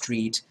Main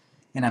Street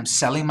and I'm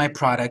selling my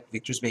product,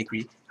 Victor's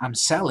Bakery. I'm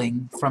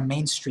selling from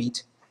Main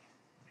Street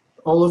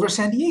all over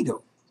San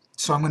Diego.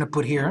 So I'm going to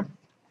put here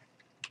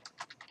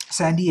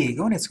San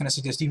Diego, and it's going to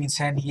suggest, do you mean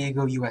San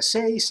Diego,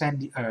 USA,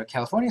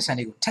 California, San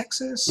Diego,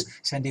 Texas,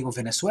 San Diego,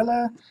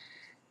 Venezuela?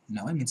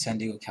 No, I mean San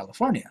Diego,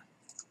 California.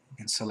 You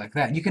can select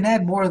that. And you can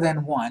add more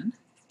than one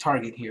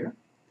target here.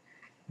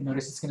 You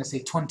notice it's going to say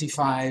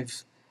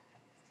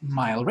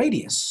 25-mile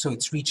radius, so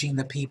it's reaching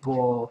the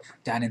people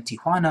down in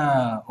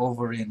Tijuana,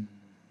 over in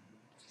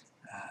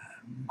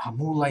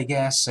Jamul, I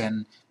guess,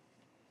 and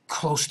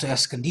close to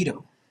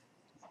Escondido.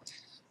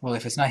 Well,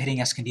 if it's not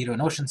hitting Escondido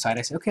and Oceanside,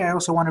 I say, okay, I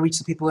also want to reach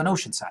the people in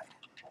Oceanside.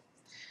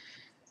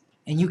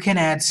 And you can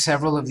add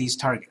several of these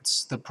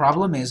targets. The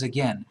problem is,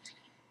 again,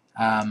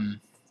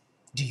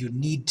 do you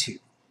need to?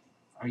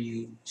 Are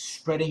you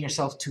spreading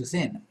yourself too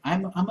thin?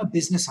 I'm a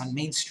business on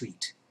Main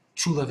Street,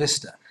 Chula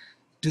Vista.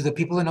 Do the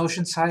people in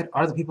Oceanside,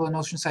 are the people in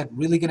Oceanside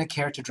really going to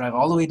care to drive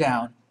all the way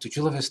down to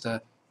Chula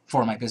Vista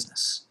for my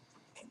business?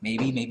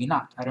 Maybe, maybe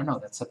not. I don't know.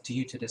 That's up to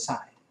you to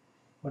decide.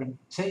 What I'm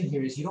saying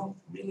here is you don't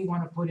really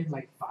want to put in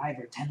like 5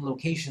 or 10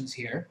 locations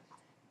here.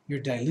 You're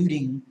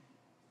diluting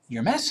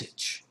your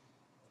message.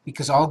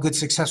 Because all good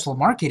successful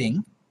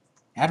marketing,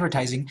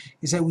 advertising,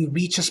 is that we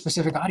reach a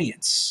specific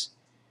audience.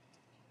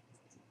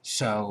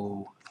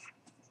 So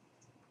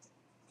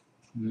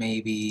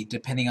maybe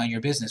depending on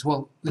your business.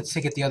 Well, let's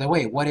take it the other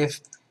way. What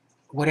if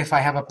I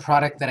have a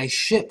product that I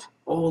ship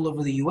all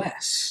over the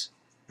US?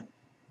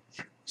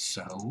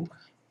 So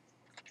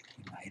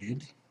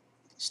United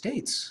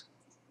States.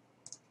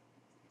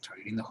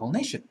 Targeting the whole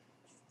nation.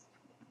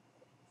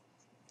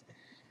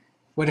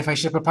 What if I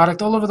ship a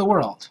product all over the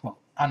world? Well,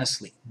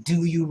 honestly,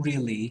 do you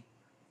really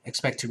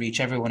expect to reach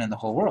everyone in the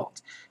whole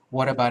world?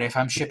 What about if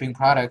I'm shipping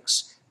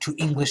products to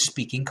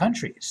English-speaking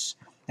countries?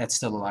 That's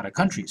still a lot of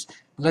countries.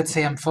 Let's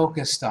say I'm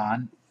focused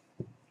on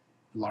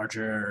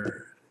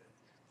larger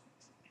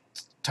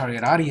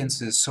target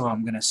audiences, so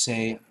I'm going to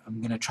say I'm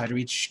going to try to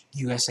reach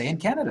USA and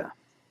Canada.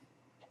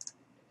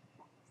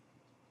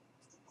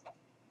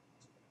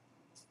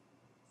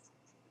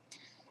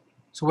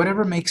 So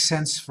whatever makes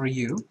sense for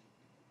you,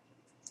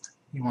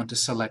 you want to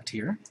select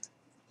here.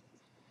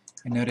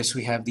 And notice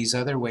we have these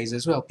other ways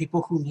as well.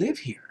 People who live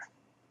here.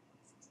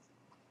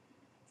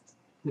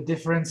 The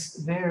difference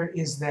there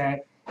is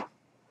that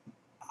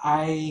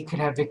I could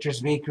have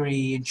Victor's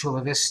Bakery in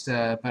Chula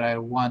Vista, but I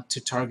want to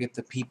target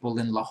the people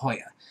in La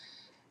Jolla.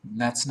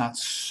 That's not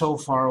so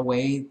far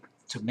away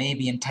to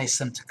maybe entice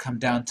them to come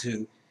down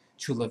to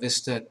Chula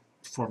Vista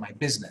for my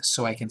business.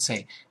 So I can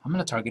say, I'm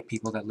going to target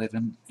people that live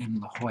in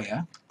La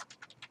Jolla.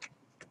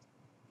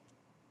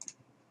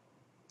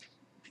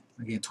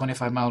 Again,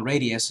 25-mile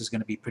radius is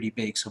going to be pretty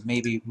big, so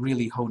maybe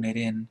really hone it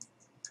in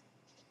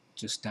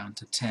just down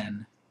to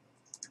 10.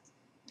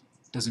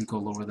 Doesn't go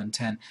lower than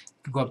 10. It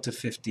can go up to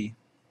 50.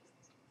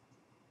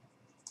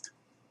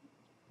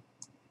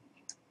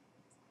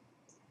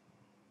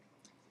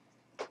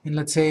 And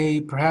let's say,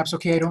 perhaps,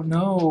 okay, I don't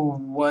know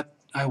what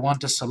I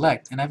want to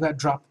select, and I've got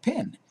drop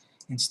pin.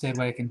 Instead,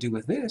 what I can do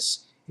with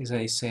this is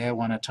I say I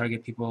want to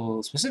target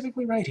people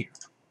specifically right here,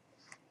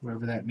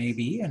 wherever that may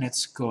be, and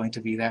it's going to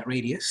be that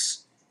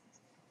radius.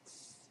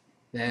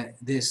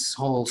 This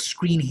whole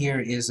screen here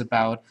is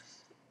about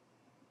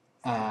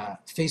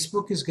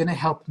Facebook is going to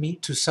help me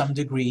to some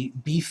degree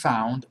be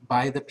found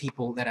by the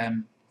people that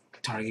I'm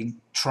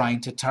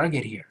trying to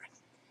target here.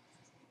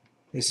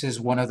 This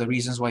is one of the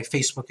reasons why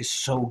Facebook is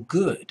so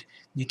good.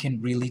 You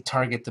can really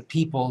target the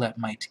people that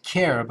might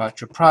care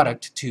about your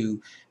product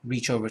to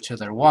reach over to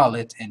their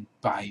wallet and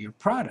buy your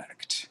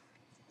product.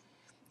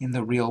 In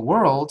the real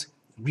world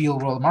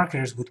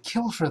marketers would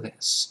kill for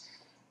this.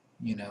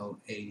 You know,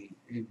 a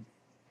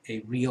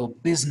real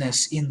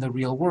business in the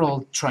real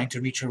world trying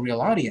to reach a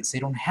real audience. They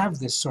don't have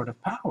this sort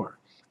of power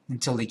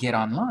until they get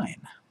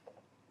online.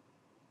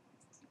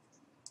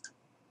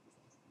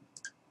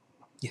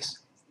 Yes?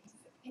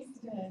 If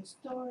the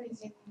store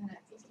is in,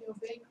 if your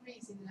bakery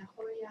is in La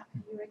Jolla,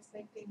 and you're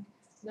expecting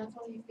not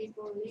only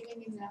people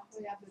living in La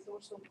Jolla, but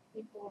also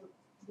people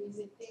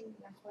visiting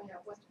La Jolla,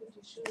 what would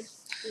you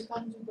choose? You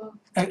can't do both.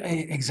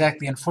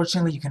 Exactly.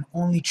 Unfortunately, you can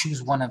only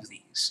choose one of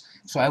these.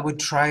 So I would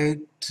try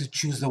to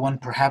choose the one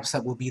perhaps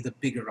that will be the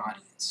bigger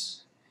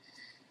audience.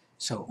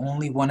 So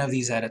only one of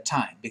these at a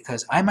time,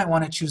 because I might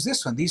want to choose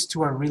this one. These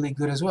two are really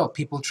good as well.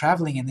 People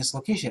traveling in this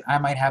location. I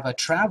might have a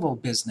travel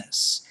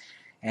business,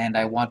 and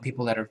I want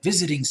people that are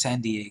visiting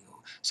San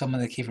Diego.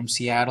 Someone that came from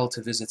Seattle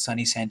to visit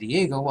sunny San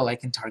Diego, well, I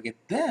can target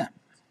them.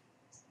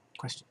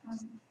 Question?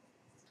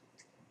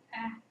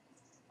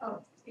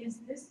 Is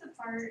this the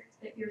part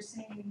that you're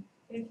saying,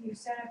 if you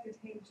set up your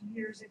page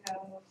years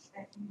ago,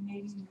 that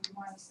maybe you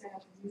want to set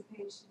up a new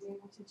page to be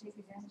able to take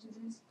advantage of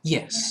this?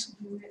 Yes.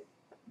 You can't do it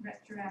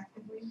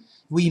retroactively?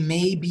 We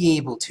may be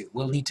able to.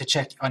 We'll need to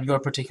check on your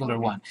particular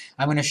one.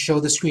 I'm going to show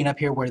the screen up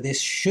here where this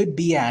should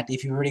be at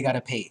if you've already got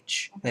a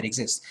page that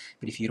exists.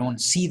 But if you don't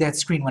see that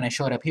screen when I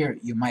show it up here,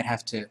 you might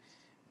have to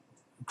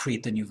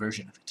create the new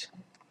version of it.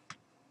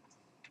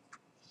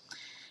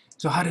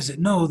 So how does it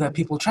know that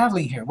people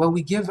traveling here? Well,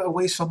 we give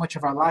away so much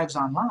of our lives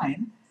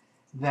online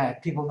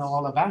that people know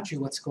all about you,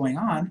 what's going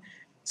on.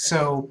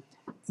 So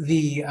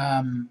the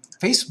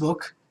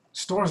Facebook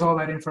stores all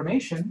that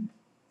information,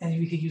 and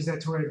we could use that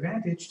to our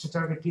advantage to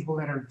target people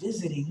that are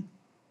visiting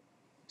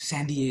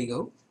San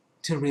Diego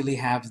to really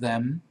have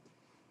them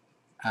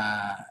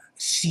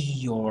see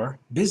your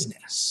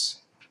business.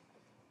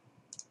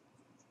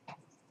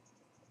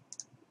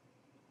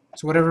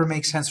 So whatever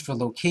makes sense for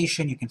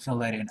location, you can fill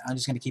that in. I'm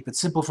just going to keep it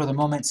simple for the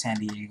moment, San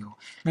Diego.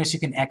 Notice you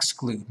can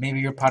exclude. Maybe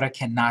your product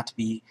cannot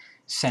be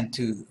sent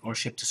to or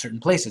shipped to certain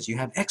places. You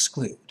have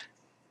exclude.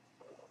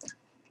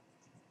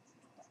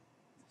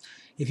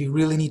 If you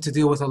really need to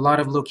deal with a lot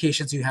of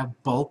locations, you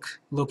have bulk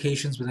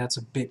locations, but that's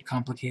a bit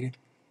complicated.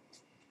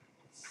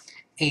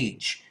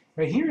 Age.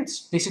 Right here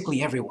it's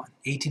basically everyone,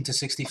 18 to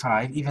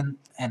 65, even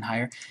and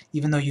higher.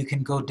 Even though you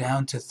can go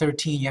down to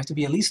 13, you have to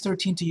be at least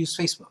 13 to use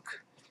Facebook.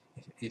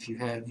 If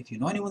you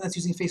know anyone that's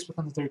using Facebook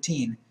under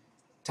 13,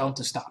 tell them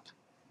to stop,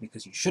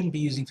 because you shouldn't be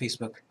using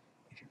Facebook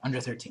if you're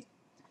under 13.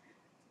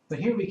 But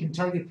here we can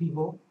target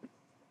people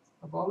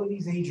of all of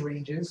these age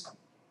ranges,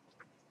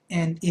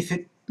 and if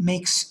it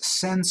makes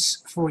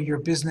sense for your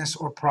business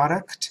or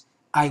product,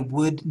 I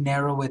would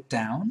narrow it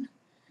down.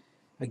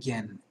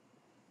 Again,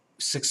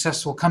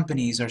 successful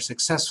companies are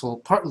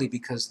successful partly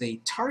because they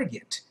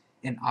target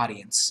an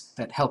audience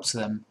that helps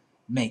them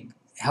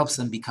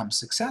become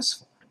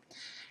successful.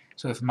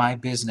 So if my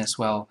business,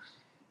 well,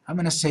 I'm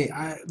going to say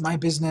my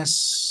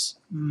business,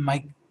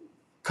 my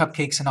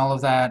cupcakes and all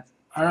of that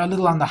are a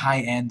little on the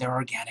high end. They're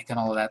organic and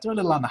all of that. They're a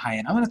little on the high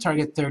end. I'm going to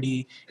target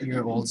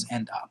 30-year-olds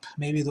and up.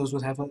 Maybe those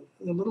would have a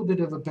little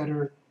bit of a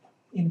better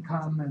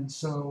income, and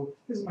so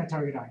this is my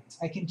target audience.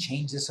 I can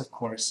change this, of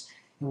course,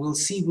 and we'll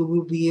see. We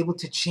will be able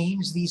to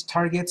change these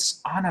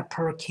targets on a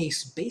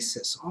per-case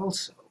basis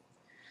also.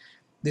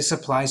 This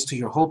applies to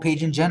your whole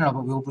page in general,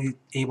 but we'll be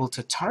able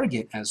to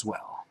target as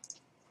well.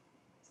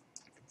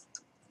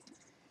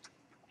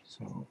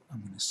 So I'm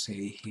going to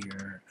say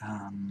here,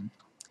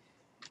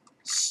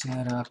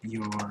 set up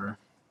your, what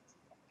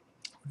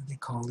do they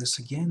call this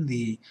again?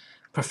 The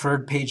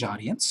preferred page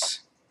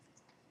audience.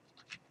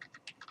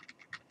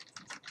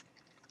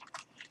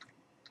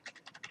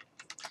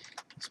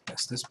 As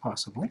best as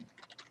possible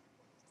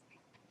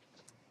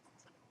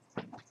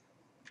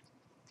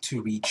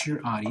to reach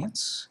your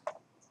audience.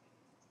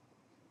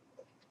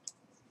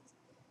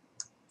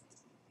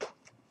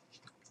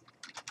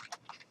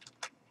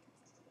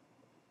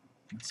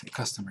 Let's say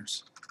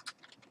customers.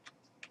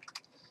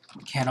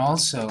 Can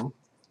also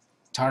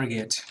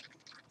target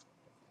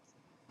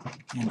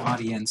an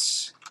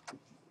audience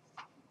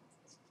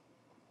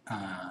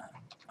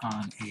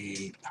on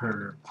a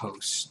per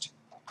post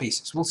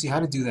basis. We'll see how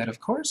to do that, of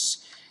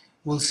course.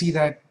 We'll see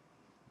that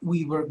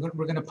we're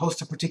going to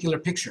post a particular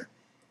picture,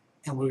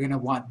 and we're going to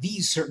want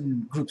these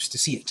certain groups to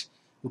see it.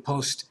 We'll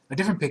post a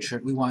different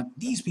picture. We want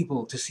these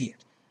people to see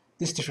it,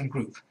 this different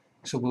group.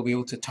 So we'll be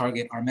able to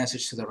target our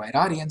message to the right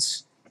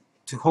audience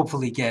to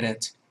hopefully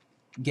get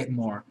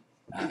more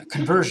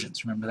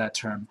conversions. Remember that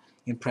term,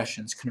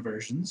 impressions,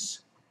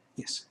 conversions.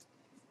 Yes?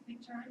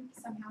 Victor,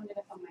 I somehow ended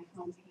up on my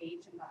home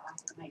page and got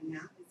off of my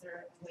map. Is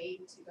there a way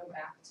to go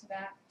back to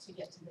that to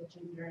get to the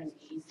gender and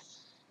age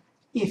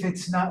If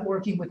it's not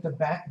working with the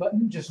back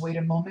button, just wait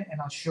a moment and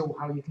I'll show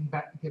how you can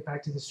get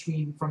back to the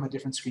screen from a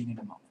different screen in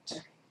a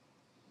moment.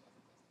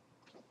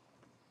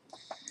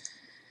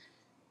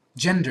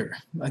 Gender.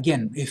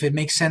 Again, if it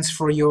makes sense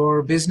for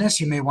your business,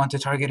 you may want to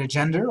target a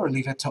gender or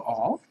leave it to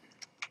all.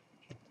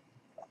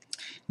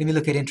 Let me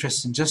look at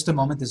interests in just a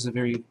moment. This is a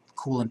very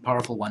cool and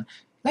powerful one.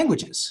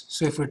 Languages.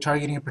 So if we're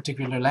targeting a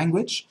particular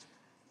language,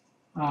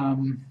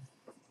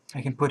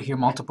 I can put here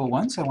multiple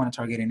ones. I want to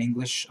target an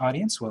English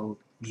audience, well,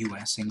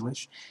 US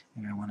English,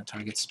 and I want to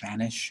target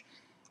Spanish.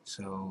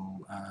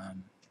 So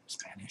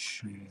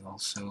Spanish, maybe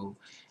also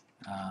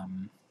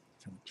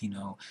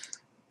Filipino.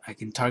 I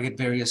can target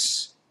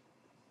various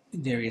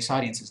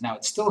audiences. Now,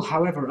 it's still,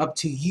 however, up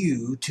to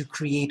you to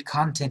create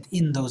content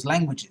in those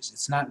languages.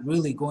 It's not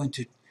really going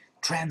to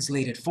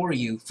translate it for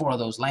you for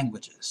those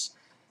languages.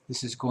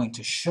 This is going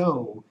to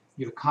show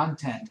your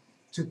content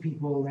to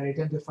people that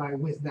identify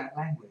with that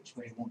language,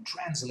 but it won't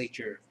translate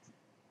your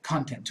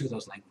content to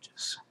those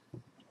languages.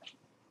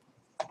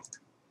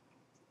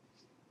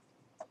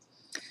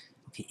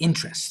 Okay,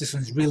 interests. This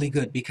one's really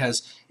good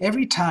because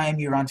every time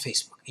you're on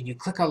Facebook and you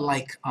click a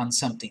like on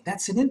something,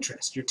 that's an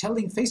interest. You're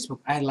telling Facebook,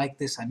 I like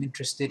this, I'm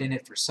interested in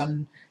it, for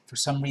some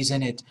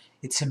reason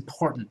it's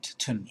important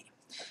to me.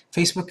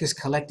 Facebook is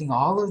collecting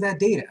all of that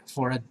data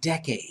for a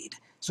decade,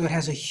 so it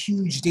has a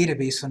huge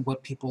database on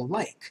what people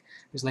like.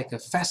 There's like a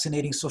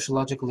fascinating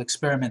sociological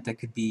experiment that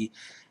could be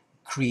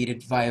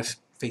created via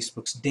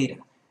Facebook's data.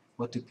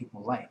 What do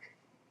people like?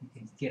 You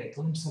can get a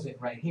glimpse of it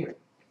right here.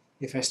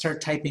 If I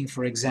start typing,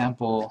 for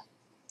example,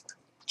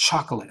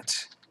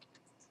 chocolate,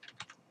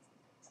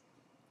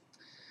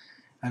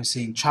 I'm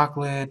seeing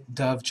chocolate,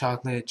 Dove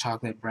chocolate,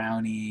 chocolate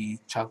brownie,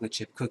 chocolate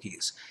chip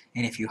cookies.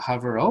 And if you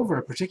hover over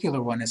a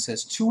particular one, it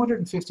says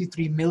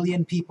 253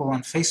 million people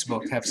on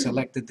Facebook have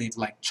selected they've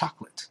liked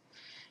chocolate.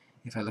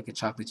 If I look at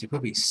chocolate chip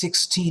cookies,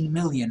 16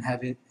 million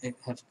have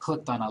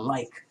clicked on a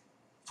like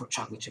for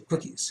chocolate chip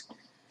cookies.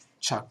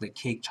 Chocolate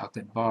cake,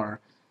 chocolate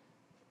bar,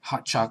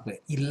 hot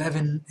chocolate.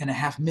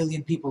 11.5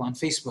 million people on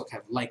Facebook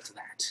have liked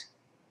that.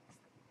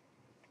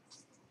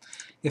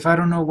 If I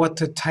don't know what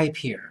to type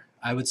here,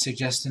 I would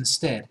suggest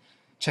instead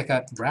check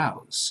out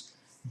Browse.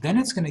 Then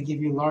it's going to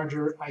give you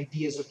larger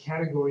ideas of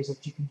categories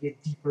that you can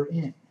get deeper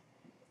in.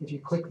 If you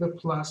click the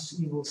plus,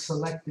 you will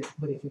select it,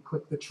 but if you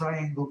click the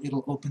triangle,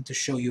 it'll open to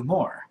show you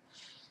more.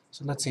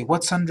 So let's say,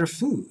 what's under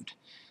food?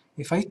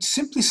 If I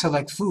simply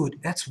select food,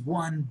 that's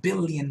 1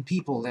 billion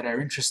people that are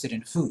interested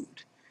in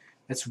food.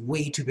 That's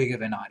way too big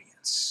of an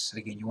audience.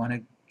 Again, you want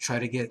to try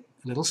to get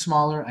a little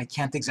smaller. I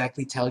can't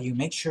exactly tell you.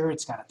 Make sure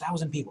it's got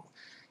 1,000 people.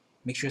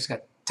 Make sure it's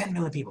got 10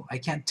 million people. I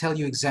can't tell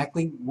you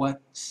exactly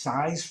what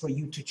size for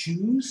you to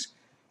choose.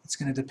 It's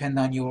going to depend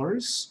on your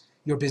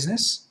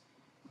business.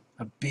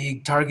 A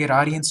big target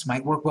audience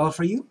might work well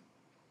for you.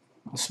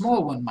 A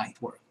small one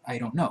might work. I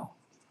don't know.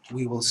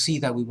 We will see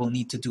that we will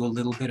need to do a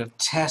little bit of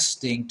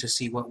testing to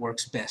see what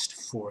works best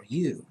for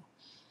you.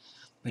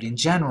 But in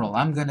general,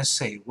 I'm going to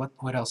say,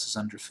 what else is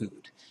under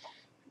food?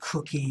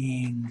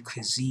 Cooking,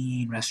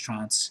 cuisine,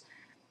 restaurants.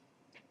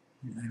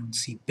 I don't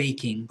see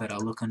baking, but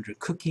I'll look under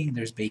cooking.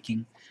 There's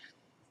baking.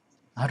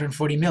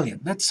 140 million.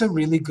 That's a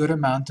really good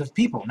amount of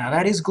people. Now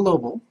that is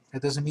global.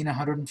 That doesn't mean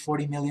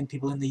 140 million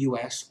people in the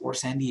US or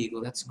San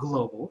Diego. That's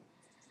global.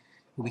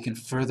 But we can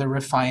further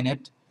refine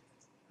it.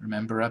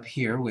 Remember up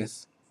here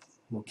with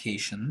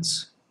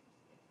locations.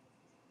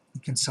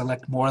 You can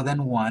select more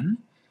than one.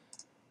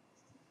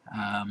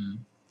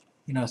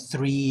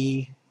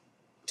 3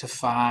 to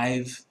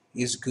 5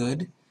 is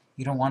good.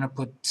 You don't want to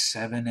put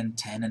 7 and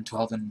 10 and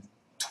 12 and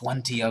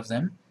 20 of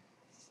them.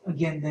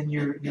 Again, then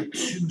you're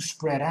too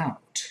spread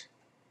out.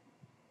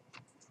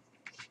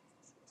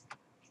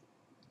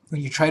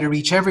 When you try to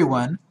reach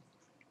everyone,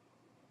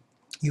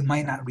 you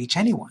might not reach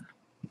anyone.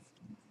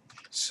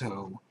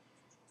 So,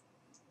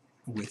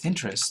 with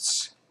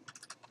interests,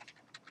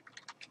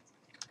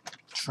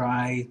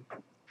 try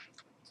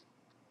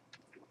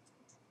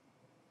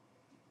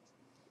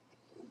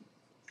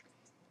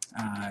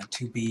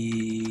to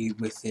be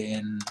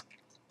within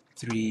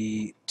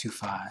 3 to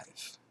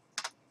 5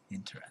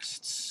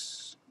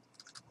 interests,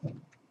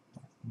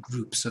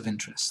 groups of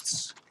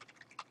interests.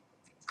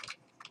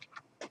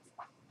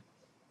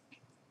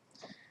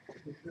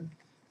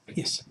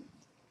 Yes?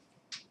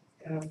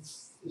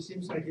 It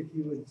seems like if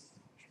you would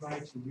try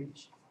to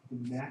reach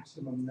the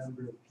maximum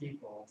number of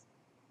people,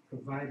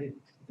 provided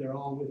they're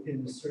all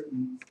within a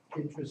certain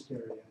interest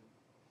area,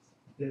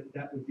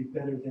 that would be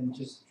better than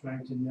just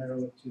trying to narrow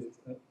it to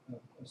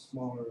a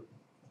smaller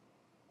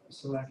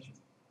selection.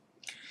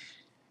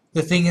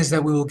 The thing is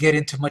that we will get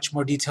into much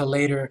more detail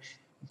later.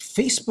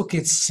 Facebook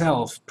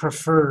itself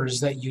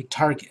prefers that you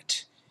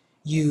target.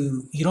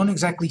 You don't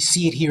exactly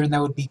see it here, and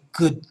that would be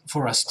good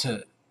for us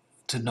to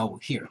know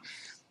here.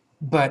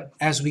 But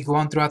as we go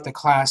on throughout the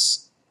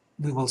class,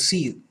 we will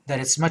see that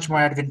it's much more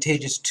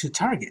advantageous to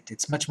target.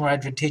 It's much more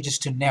advantageous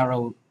to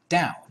narrow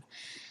down.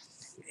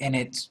 And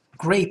it's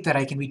great that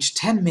I can reach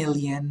 10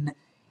 million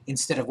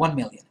instead of 1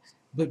 million.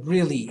 But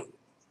really,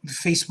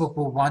 Facebook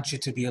will want you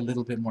to be a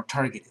little bit more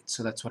targeted,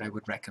 so that's what I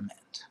would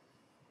recommend.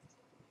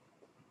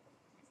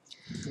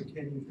 So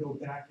can you go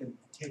back and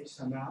take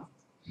some out?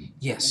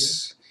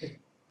 Yes.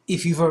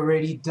 If you've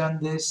already done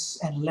this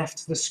and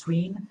left the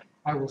screen,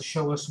 I will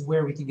show us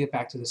where we can get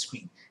back to the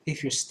screen.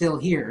 If you're still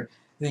here,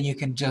 then you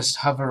can just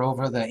hover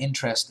over the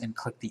interest and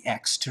click the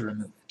X to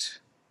remove it.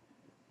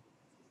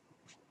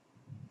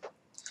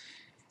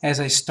 As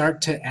I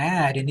start to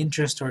add an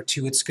interest or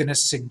two, it's going to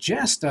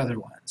suggest other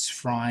ones.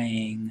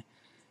 Frying,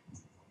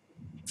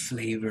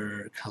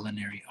 flavor,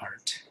 culinary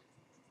art,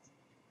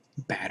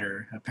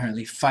 batter.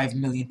 Apparently 5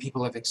 million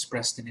people have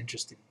expressed an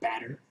interest in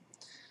batter.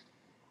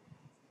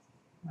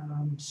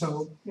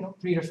 So,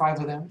 3 to 5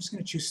 of them. I'm just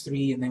going to choose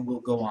 3 and then we'll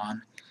go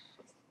on.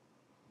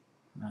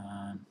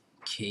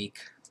 Cake.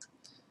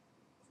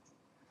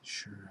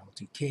 Sure, I'll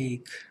do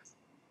cake.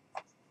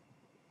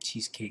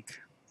 Cheesecake.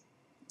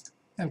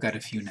 I've got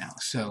a few now,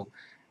 so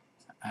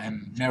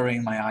I'm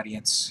narrowing my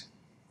audience.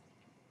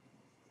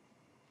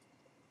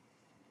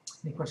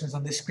 Any questions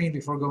on this screen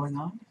before going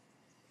on?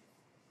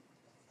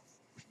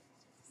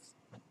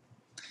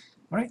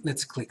 All right,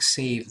 let's click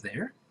Save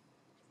there.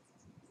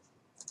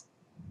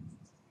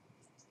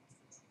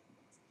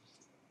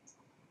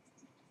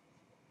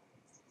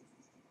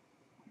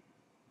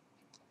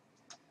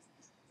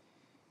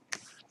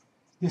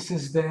 This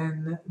is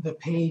then the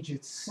page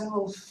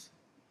itself.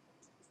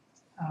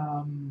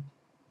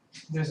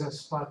 There's a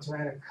spot to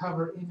add a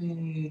cover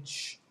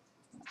image.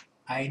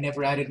 I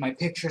never added my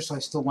picture, so I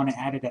still want to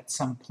add it at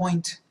some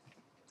point.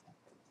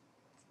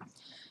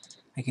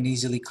 I can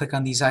easily click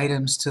on these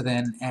items to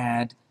then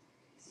add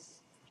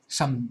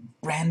some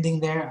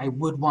branding there. I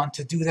would want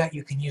to do that.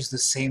 You can use the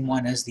same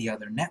one as the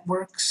other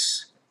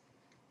networks.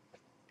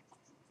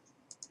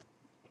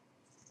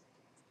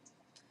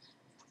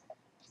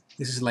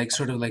 This is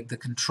sort of like the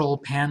control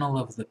panel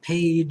of the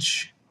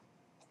page.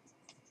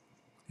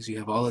 Because you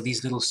have all of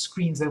these little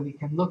screens that we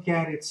can look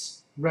at.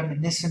 It's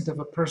reminiscent of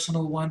a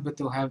personal one, but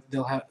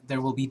there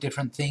will be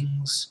different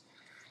things.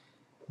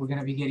 We're going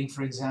to be getting,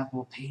 for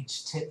example,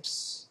 page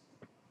tips.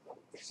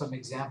 Some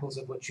examples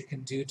of what you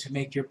can do to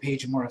make your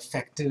page more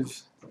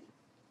effective.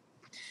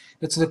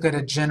 Let's look at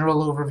a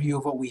general overview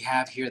of what we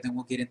have here, then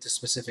we'll get into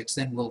specifics.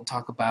 Then we'll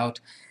talk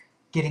about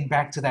getting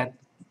back to that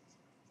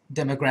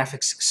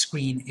demographics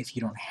screen if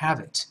you don't have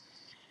it.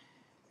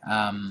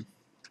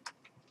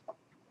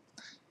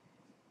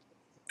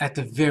 At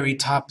the very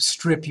top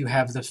strip, you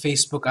have the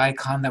Facebook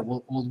icon that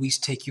will always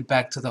take you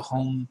back to the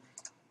home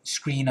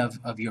screen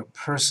of your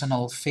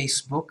personal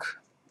Facebook.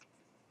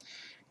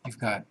 You've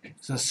got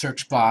the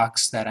search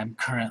box that I'm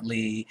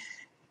currently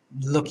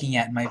looking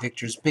at, My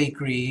Victor's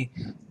Bakery.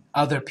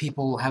 Other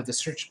people have the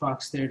search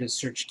box there to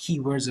search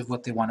keywords of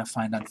what they want to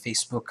find on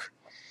Facebook.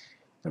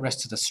 The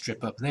rest of the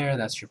strip up there,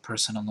 that's your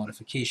personal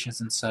notifications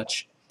and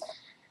such.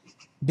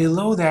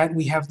 Below that,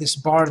 we have this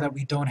bar that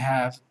we don't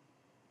have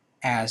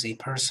as a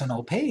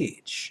personal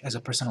page, as a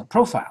personal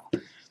profile.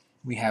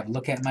 We have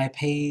Look at My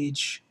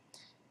Page,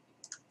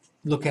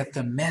 look at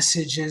the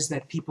messages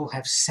that people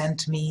have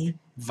sent me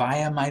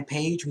via my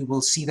page. We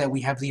will see that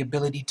we have the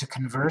ability to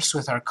converse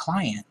with our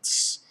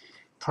clients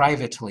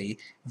privately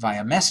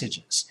via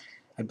messages.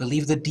 I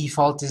believe the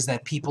default is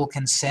that people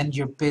can send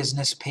your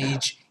business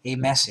page a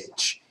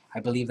message. I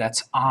believe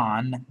that's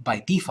on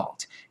by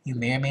default. You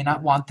may or may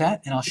not want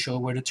that, and I'll show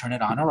where to turn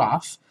it on or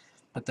off.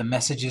 But the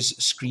messages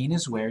screen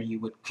is where you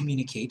would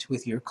communicate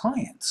with your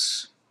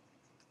clients.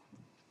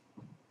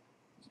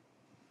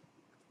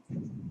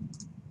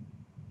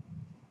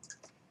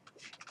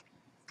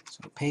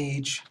 So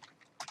page,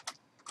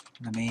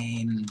 the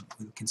main,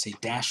 we can say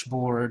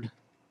dashboard,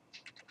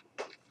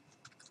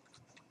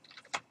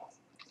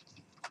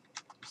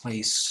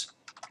 place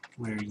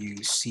where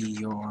you see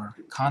your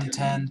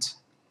content,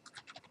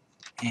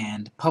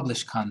 and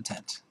publish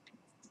content.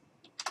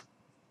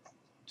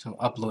 So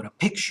upload a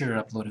picture,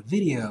 upload a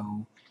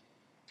video,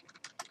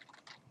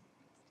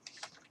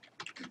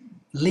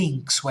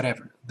 links,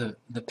 whatever.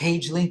 The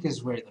page link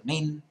is where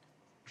the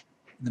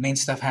main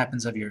stuff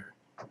happens of your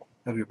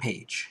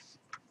page.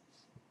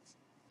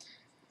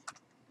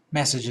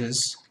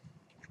 Messages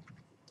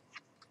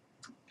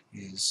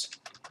is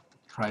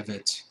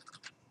private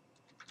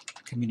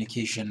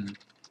communication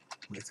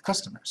with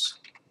customers.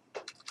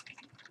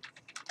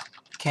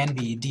 Can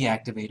be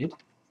deactivated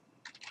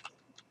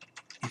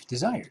if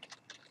desired.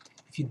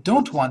 If you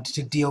don't want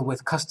to deal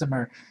with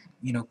customer,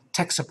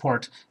 tech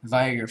support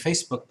via your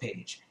Facebook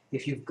page,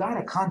 if you've got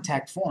a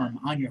contact form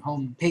on your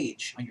home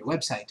page, on your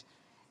website,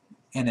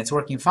 and it's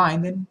working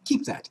fine, then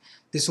keep that.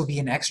 This will be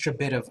an extra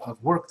bit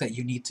of work that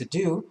you need to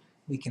do.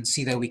 We can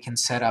see that we can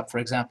set up, for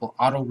example,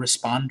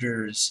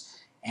 autoresponders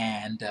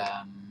and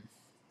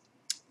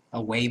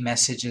away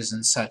messages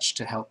and such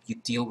to help you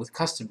deal with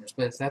customers.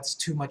 But if that's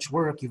too much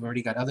work, you've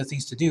already got other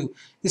things to do,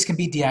 this can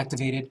be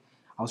deactivated.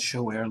 I'll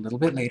show where a little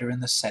bit later in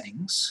the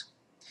settings.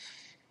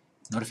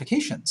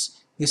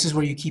 Notifications. This is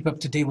where you keep up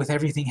to date with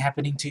everything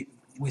happening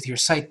with your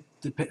site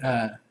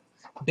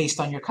based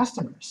on your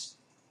customers.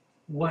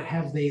 What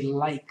have they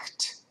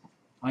liked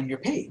on your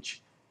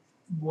page?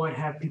 What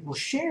have people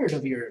shared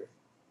of your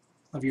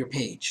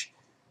page?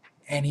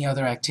 Any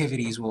other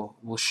activities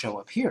will show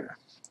up here.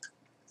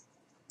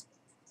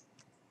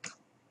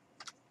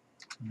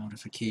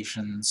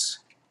 Notifications.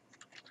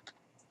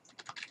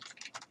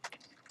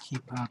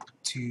 Keep up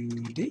to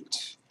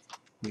date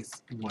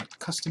with what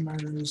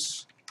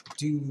customers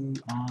do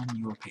on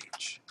your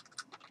page.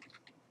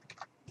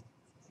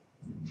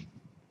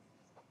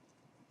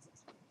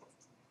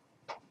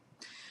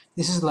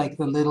 This is like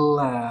the little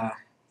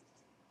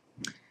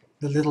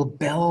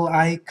bell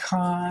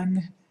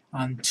icon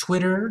on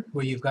Twitter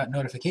where you've got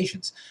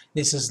notifications.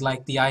 This is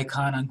like the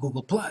icon on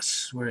Google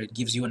Plus where it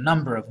gives you a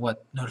number of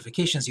what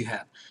notifications you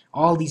have.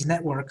 All these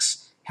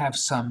networks have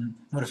some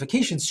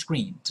notification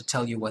screen to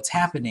tell you what's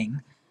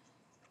happening,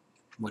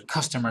 what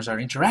customers are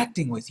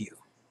interacting with you.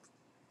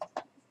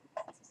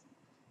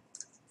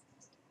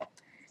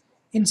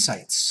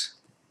 Insights.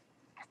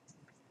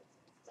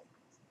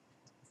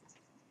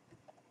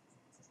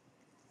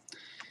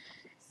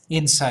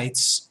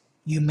 Insights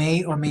you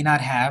may or may not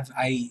have.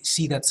 I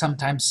see that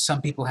sometimes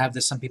some people have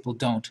this, some people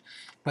don't.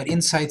 But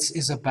insights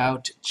is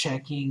about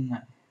checking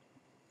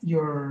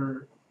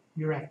your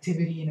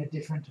activity in a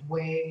different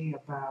way,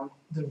 about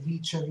the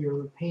reach of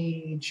your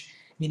page,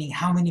 meaning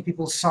how many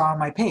people saw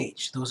my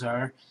page. Those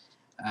are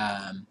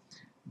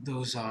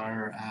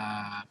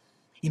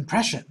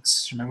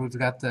impressions. Remember, we've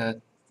got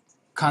the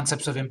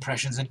concepts of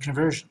impressions and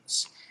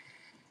conversions.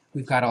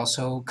 We've got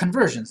also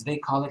conversions. They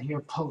call it here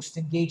post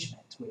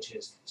engagement, which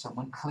is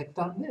someone clicked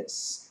on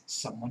this,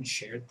 someone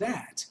shared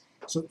that.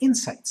 So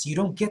insights. You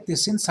don't get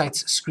this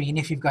insights screen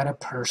if you've got a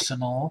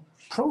personal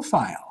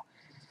profile.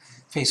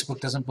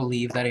 Facebook doesn't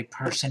believe that a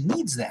person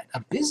needs that.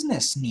 A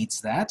business needs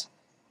that.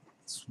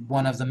 It's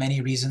one of the many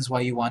reasons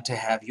why you want to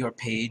have your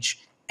page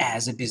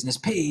as a business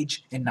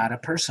page and not a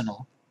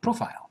personal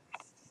profile.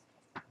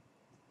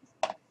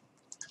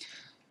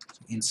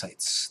 So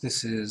insights.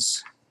 This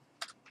is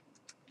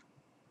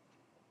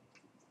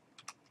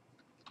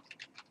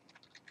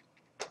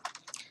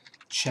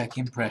check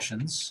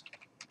impressions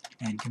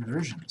and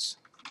conversions.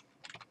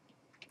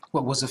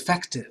 What was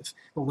effective?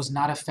 What was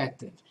not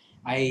effective?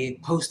 I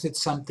posted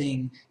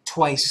something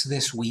twice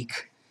this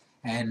week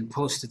and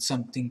posted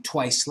something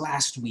twice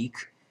last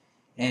week,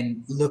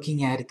 and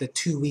looking at it, the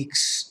 2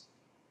 weeks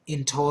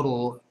in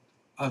total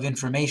of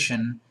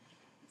information,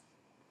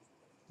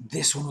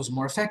 this one was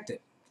more effective.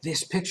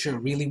 This picture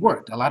really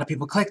worked. A lot of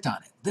people clicked on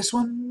it. This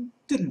one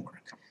didn't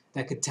work.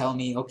 That could tell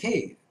me,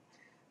 okay,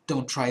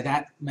 don't try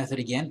that method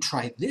again,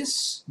 try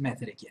this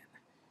method again.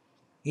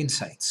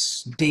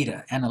 Insights,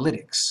 data,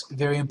 analytics,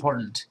 very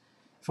important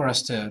for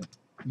us to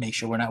make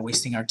sure we're not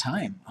wasting our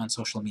time on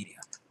social media.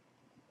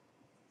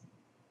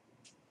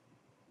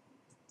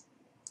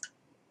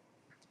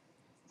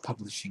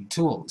 Publishing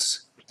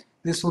tools.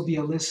 This will be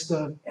a list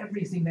of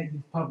everything that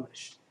you've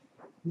published.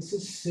 This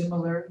is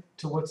similar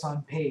to what's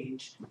on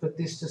page, but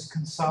this just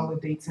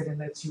consolidates it and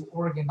lets you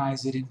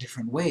organize it in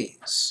different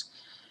ways.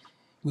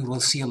 We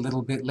will see a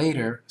little bit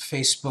later,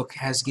 Facebook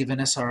has given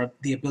us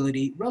the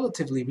ability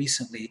relatively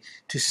recently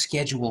to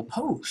schedule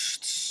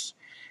posts,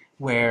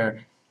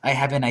 where I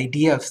have an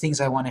idea of things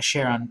I want to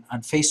share on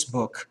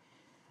Facebook.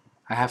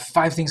 I have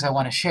 5 things I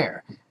want to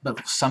share,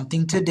 but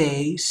something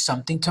today,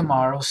 something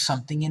tomorrow,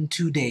 something in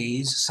 2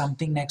 days,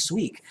 something next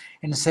week.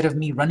 And instead of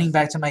me running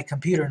back to my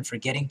computer and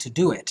forgetting to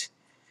do it,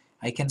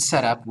 I can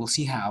set up, we'll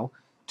see how,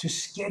 to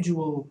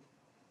schedule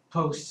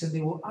posts and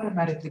they will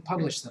automatically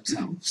publish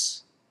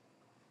themselves.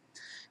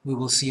 We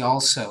will see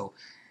also,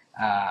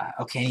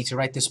 okay, I need to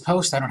write this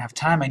post, I don't have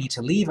time, I need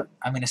to leave,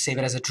 I'm going to save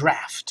it as a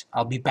draft.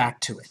 I'll be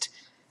back to it.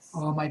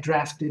 All my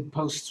drafted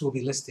posts will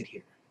be listed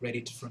here,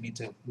 ready for me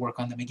to work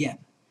on them again.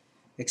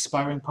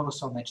 Expiring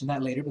posts, I'll mention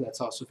that later, but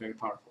that's also very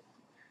powerful.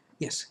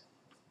 Yes?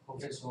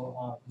 Okay,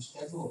 so you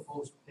schedule a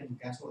post and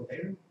cancel it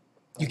later?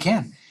 You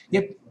can.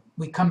 Yep.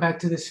 We come back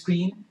to the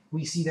screen,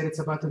 we see that it's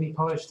about to be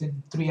published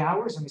in 3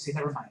 hours, and we say,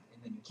 never mind,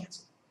 and then you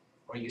cancel.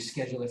 Or you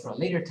schedule it for a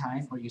later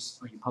time, or you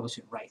publish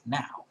it right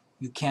now.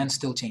 You can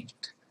still change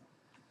it.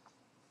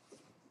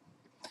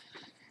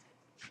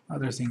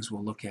 Other things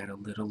we'll look at a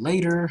little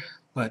later,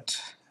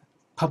 but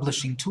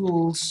publishing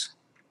tools.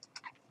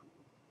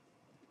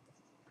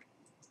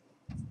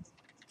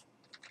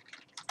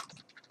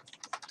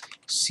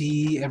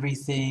 See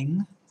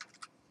everything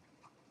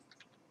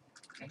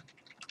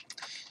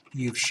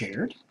you've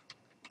shared,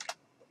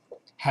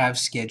 have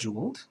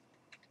scheduled,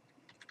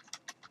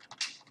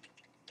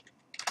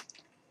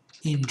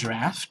 in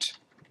draft,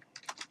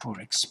 or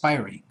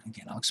expiring.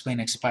 Again, I'll explain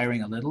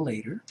expiring a little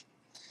later.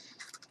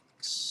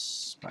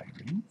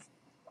 Expiring.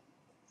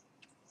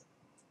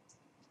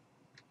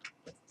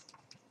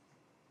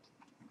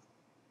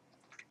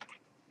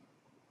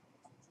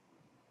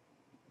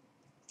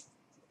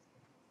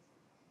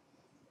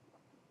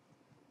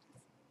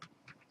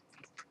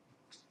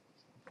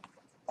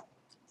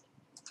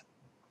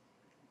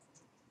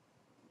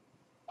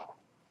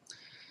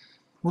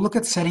 We'll look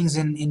at settings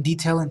in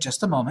detail in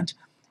just a moment.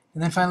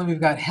 And then finally we've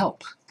got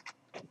help.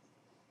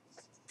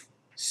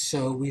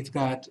 So we've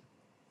got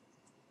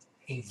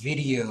a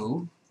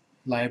video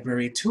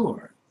library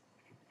tour.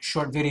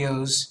 Short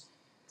videos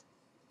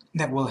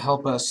that will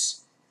help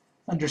us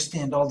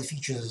understand all the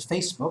features of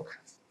Facebook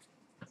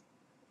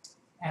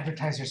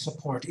advertiser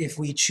support. If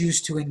we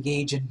choose to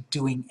engage in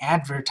doing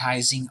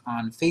advertising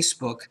on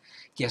Facebook,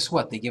 guess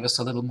what? They give us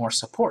a little more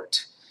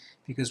support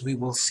because we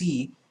will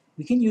see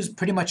we can use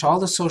pretty much all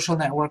the social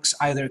networks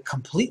either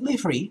completely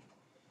free,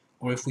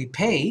 or if we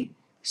pay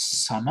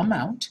some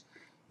amount,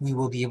 we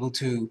will be able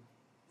to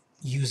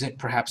use it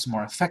perhaps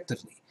more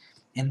effectively.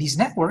 And these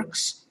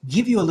networks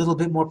give you a little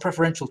bit more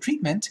preferential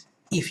treatment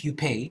if you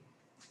pay,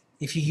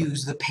 if you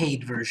use the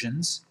paid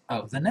versions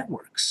of the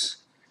networks.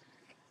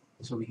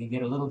 So we can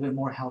get a little bit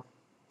more help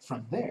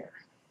from there.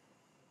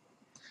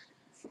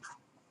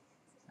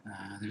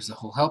 There's the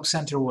whole help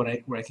center where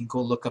I can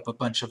go look up a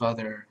bunch of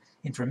other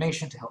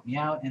information to help me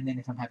out, and then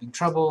if I'm having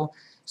trouble,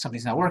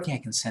 something's not working, I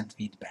can send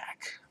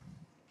feedback.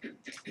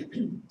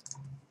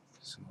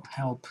 So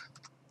help.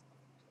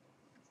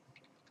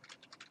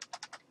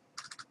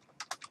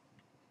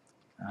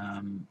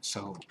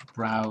 So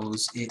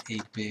browse it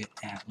a bit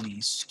at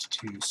least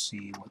to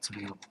see what's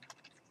available.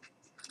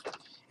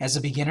 As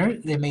a beginner,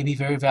 it may be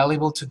very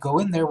valuable to go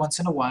in there once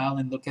in a while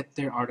and look at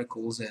their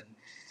articles and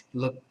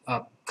look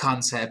up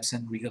concepts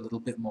and read a little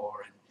bit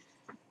more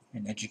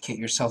and educate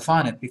yourself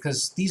on it,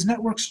 because these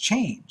networks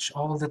change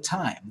all the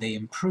time. They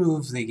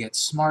improve, they get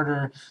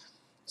smarter,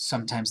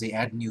 sometimes they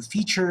add new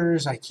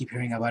features. I keep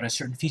hearing about a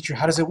certain feature.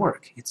 How does it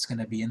work? It's going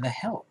to be in the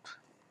help.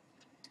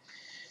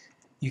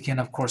 You can,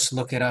 of course,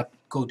 look it up,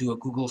 go do a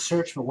Google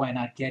search, but why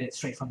not get it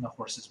straight from the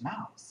horse's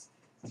mouth?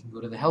 You can go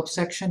to the help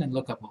section and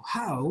look up, well,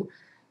 how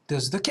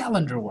does the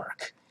calendar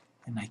work?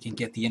 And I can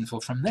get the info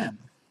from them.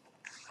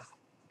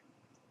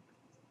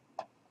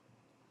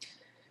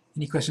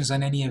 Any questions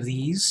on any of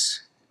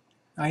these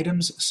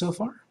items so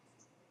far?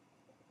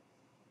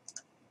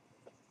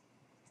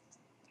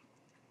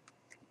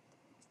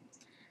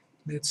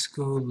 Let's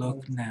go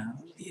look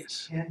now.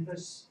 Yes.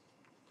 Canvas,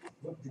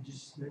 what did you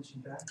just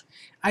mention that?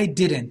 I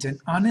didn't, and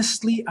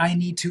honestly, I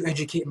need to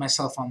educate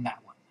myself on that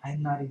one.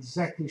 I'm not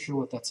exactly sure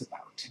what that's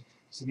about.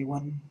 Does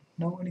anyone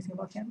know anything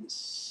about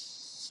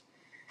Canvas?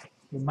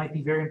 It might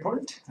be very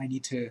important. I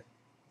need to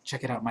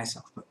check it out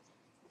myself, but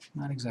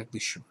not exactly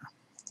sure.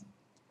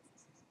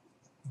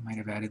 I might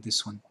have added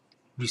this one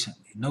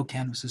recently. No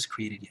canvases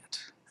created yet.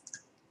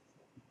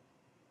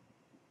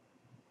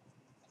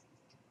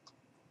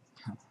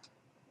 Huh.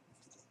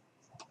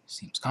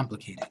 Seems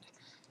complicated,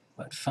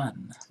 but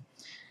fun.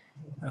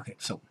 Okay,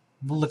 so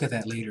we'll look at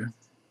that later.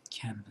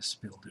 Canvas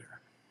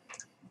Builder.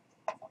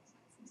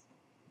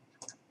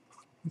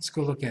 Let's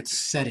go look at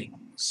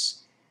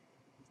settings.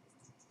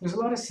 There's a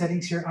lot of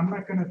settings here. I'm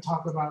not going to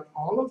talk about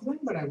all of them,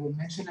 but I will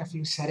mention a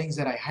few settings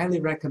that I highly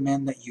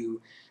recommend that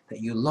you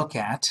look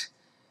at,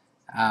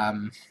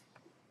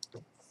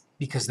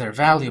 because they're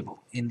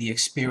valuable in the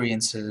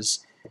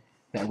experiences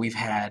that we've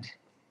had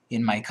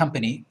in my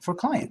company for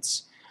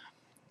clients.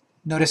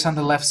 Notice on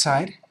the left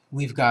side,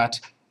 we've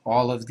got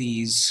all of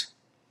these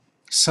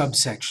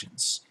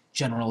subsections: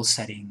 general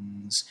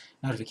settings,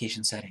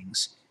 notification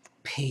settings,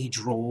 page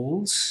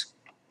roles.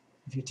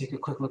 If you take a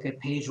quick look at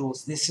page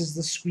roles, this is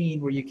the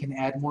screen where you can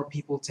add more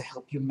people to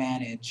help you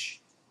manage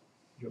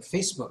your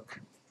Facebook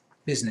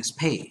business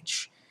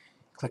page.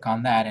 Click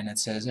on that and it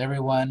says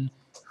everyone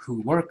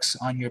who works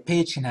on your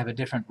page can have a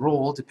different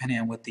role depending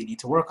on what they need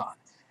to work on.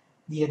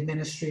 The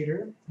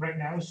administrator right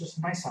now is just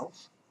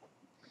myself,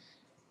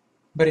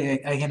 but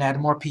I can add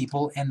more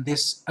people, and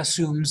this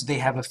assumes they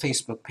have a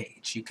Facebook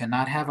page. You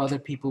cannot have other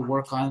people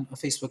work on a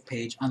Facebook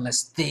page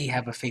unless they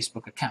have a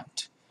Facebook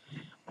account.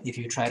 If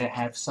you try to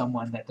have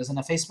someone that doesn't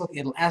have Facebook,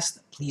 it'll ask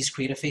them, please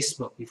create a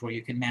Facebook before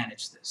you can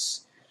manage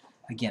this.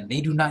 Again,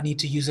 they do not need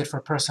to use it for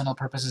personal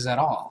purposes at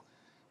all,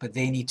 but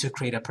they need to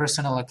create a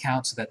personal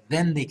account so that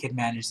then they can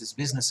manage this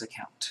business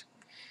account.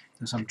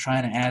 So I'm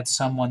trying to add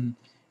someone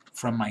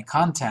from my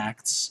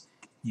contacts.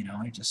 You know,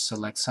 I just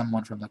select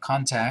someone from the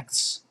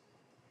contacts.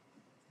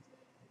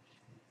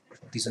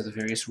 These are the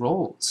various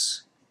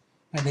roles,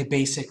 and they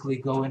basically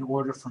go in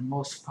order from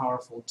most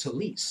powerful to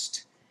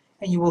least.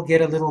 And you will get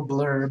a little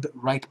blurb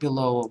right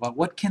below about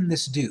what can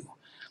this do.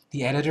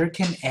 The editor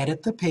can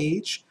edit the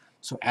page,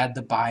 so add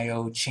the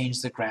bio,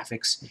 change the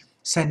graphics,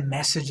 send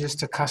messages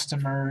to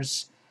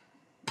customers,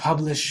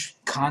 publish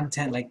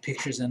content like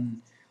pictures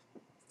and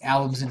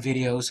albums and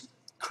videos,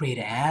 create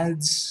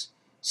ads,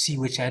 see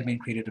which admin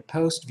created a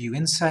post, view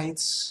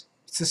insights.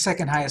 It's the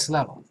second highest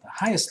level. The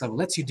highest level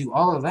lets you do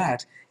all of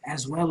that,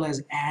 as well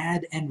as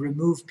add and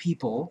remove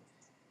people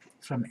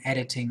from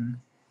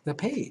editing the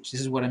page.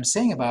 This is what I'm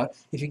saying about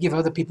if you give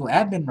other people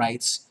admin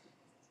rights,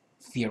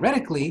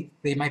 theoretically,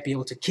 they might be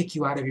able to kick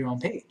you out of your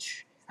own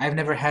page. I've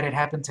never had it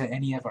happen to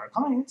any of our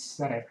clients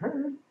that I've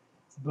heard,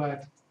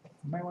 but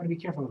you might want to be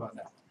careful about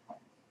that.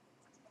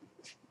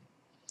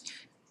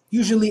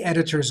 Usually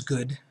editor's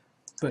good,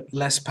 but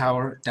less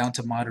power, down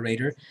to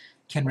moderator,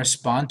 can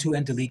respond to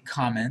and delete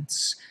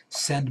comments,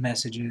 send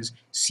messages,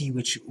 see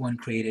which one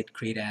created,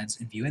 create ads,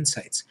 and view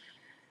insights.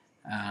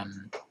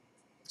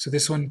 So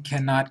this one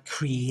cannot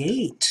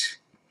create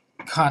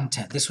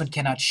content. This one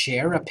cannot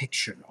share a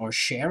picture or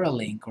share a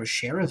link or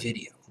share a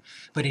video,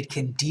 but it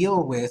can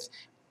deal with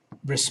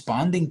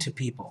responding to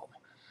people,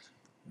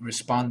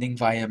 responding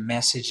via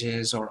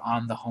messages or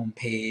on the home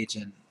page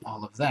and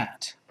all of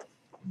that.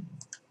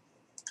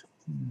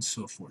 And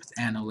so forth.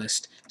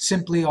 Analyst.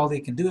 Simply all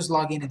they can do is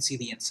log in and see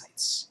the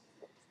insights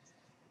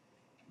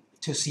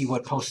to see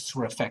what posts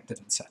were effective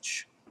and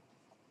such.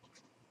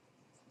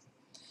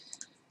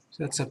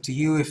 So that's up to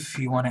you if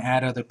you want to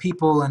add other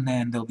people, and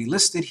then they'll be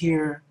listed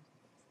here,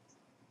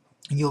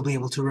 and you'll be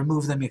able to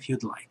remove them if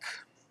you'd like.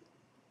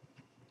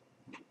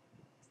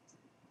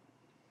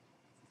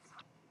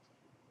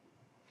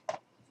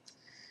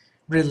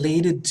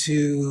 Related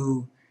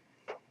to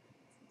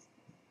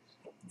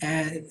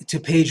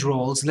page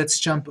roles, let's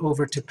jump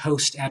over to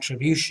post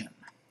attribution.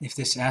 If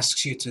this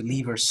asks you to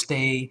leave or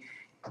stay,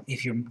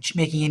 if you're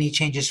making any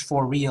changes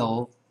for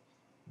real,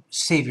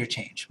 save your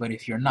change. But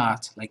if you're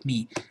not, like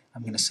me,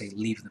 I'm going to say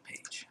leave the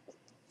page.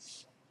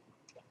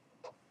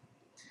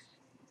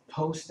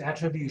 Post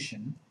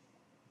attribution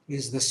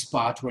is the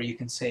spot where you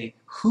can say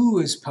who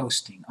is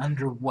posting,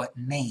 under what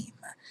name.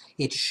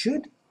 It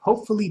should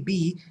hopefully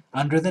be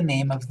under the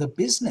name of the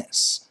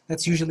business.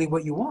 That's usually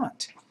what you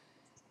want.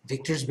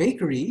 Victor's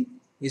Bakery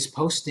is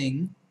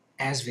posting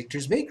as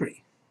Victor's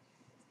Bakery.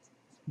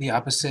 The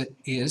opposite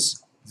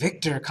is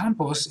Victor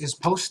Campos is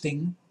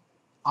posting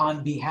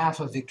on behalf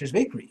of Victor's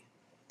Bakery.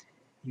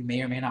 You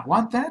may or may not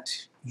want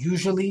that.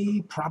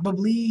 Usually,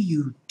 probably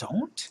you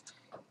don't.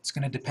 It's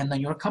going to depend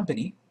on your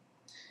company.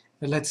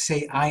 But let's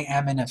say I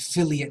am an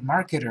affiliate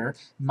marketer.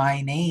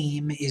 My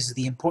name is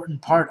the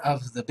important part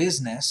of the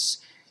business,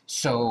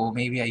 so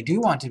maybe I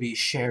do want to be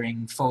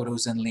sharing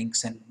photos and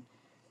links and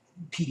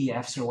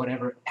PDFs or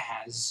whatever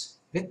as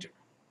Victor.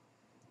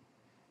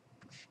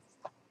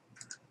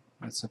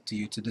 That's up to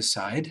you to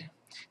decide.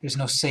 There's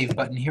no save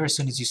button here. As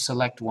soon as you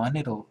select one,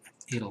 it'll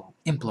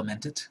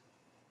implement it.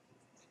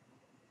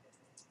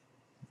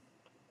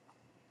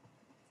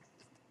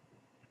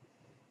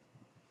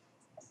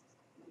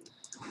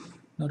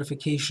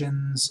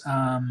 Notifications.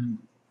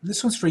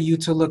 This one's for you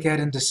to look at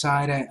and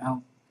decide.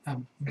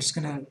 I'm just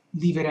going to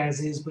leave it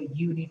as is, but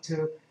you need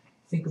to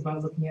think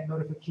about looking at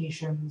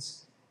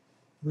notifications,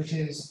 which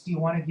is, do you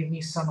want to give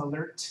me some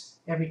alert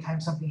every time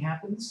something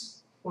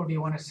happens, or do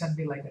you want to send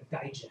me like a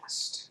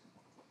digest?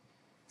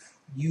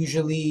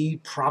 Usually,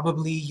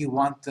 probably you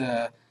want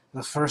the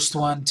first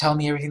one, tell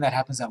me everything that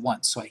happens at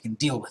once so I can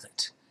deal with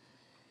it.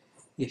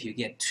 If you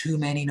get too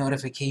many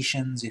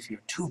notifications, if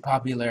you're too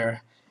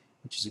popular,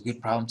 which is a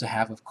good problem to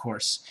have, of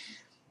course,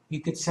 you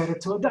could set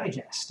it to a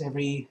digest.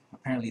 Every,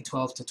 apparently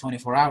 12 to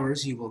 24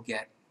 hours, you will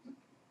get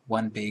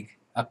one big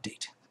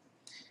update.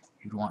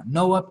 If you want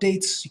no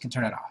updates, you can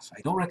turn it off.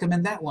 I don't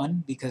recommend that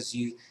one because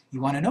you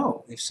want to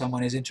know if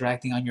someone is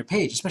interacting on your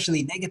page,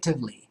 especially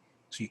negatively,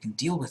 so you can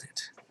deal with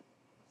it.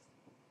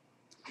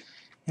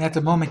 And at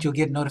the moment, you'll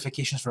get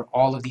notifications for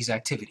all of these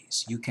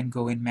activities. You can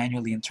go in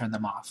manually and turn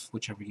them off,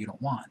 whichever you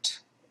don't want.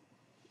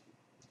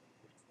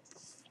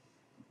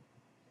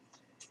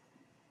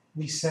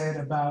 We said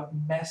about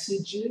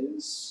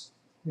messages.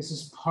 This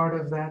is part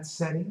of that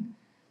setting.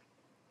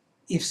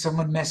 If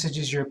someone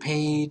messages your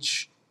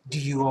page, do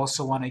you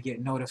also want to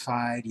get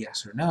notified,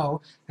 yes or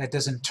no? That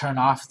doesn't turn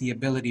off the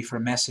ability for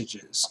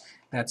messages.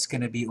 That's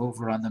going to be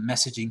over on the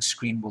messaging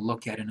screen we'll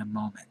look at in a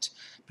moment.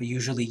 But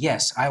usually,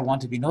 yes, I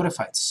want to be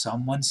notified.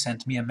 Someone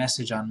sent me a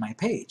message on my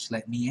page.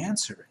 Let me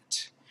answer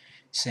it.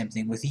 Same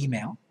thing with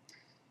email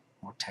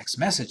or text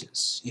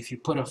messages. If you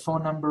put a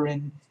phone number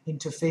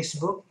into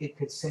Facebook, it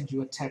could send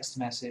you a text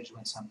message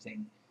when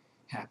something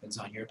happens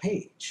on your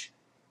page.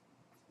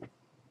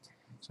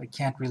 So I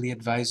can't really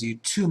advise you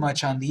too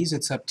much on these.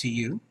 It's up to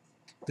you.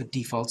 The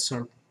defaults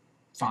are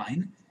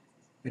fine.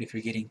 But if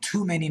you're getting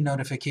too many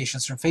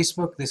notifications from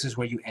Facebook, this is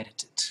where you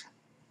edit it.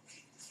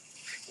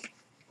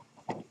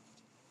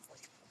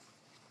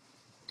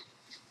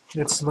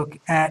 Let's look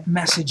at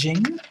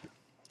messaging.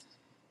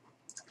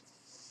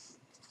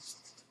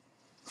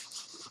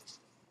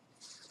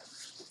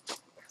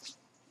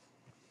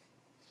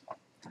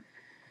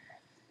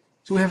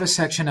 So we have a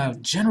section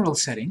of General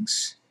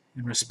Settings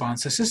and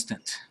Response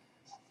Assistant.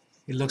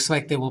 It looks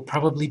like they will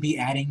probably be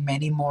adding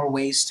many more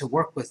ways to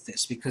work with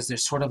this because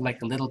there's sort of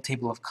like a little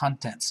table of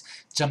contents.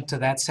 Jump to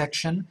that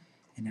section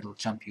and it'll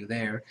jump you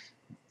there.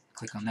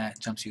 Click on that, it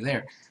jumps you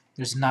there.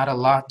 There's not a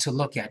lot to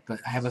look at, but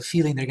I have a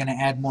feeling they're going to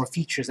add more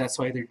features. That's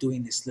why they're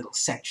doing this little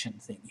section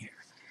thing here.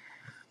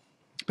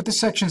 But the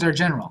sections are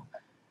general.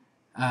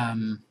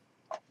 When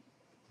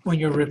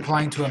you're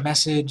replying to a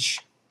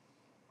message,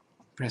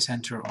 press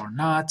enter or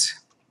not.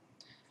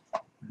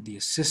 The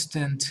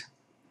assistant,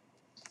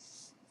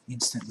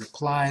 instant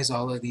replies,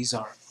 all of these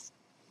are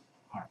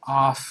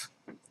off.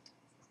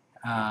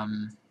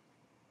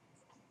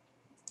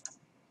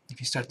 If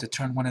you start to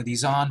turn one of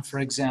these on, for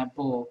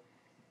example,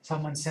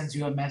 someone sends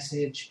you a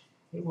message,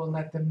 it will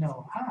let them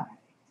know, hi,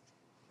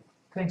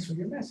 thanks for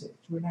your message.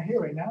 We're not here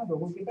right now, but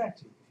we'll get back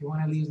to you. If you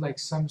want to leave like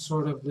some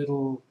sort of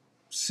little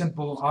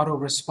simple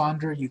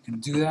autoresponder, you can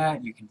do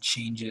that. You can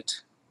change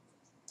it.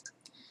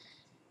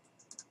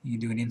 You can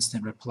do an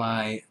instant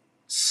reply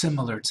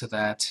similar to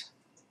that.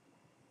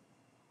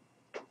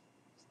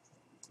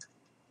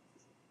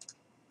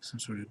 some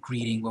sort of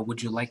greeting. What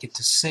would you like it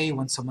to say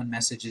when someone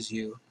messages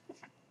you?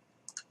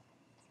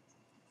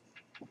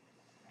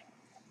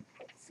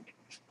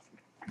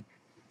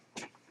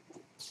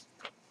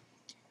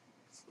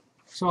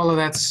 So all of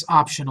that's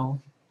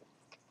optional.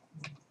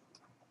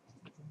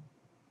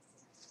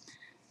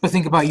 But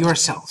think about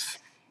yourself.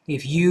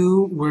 If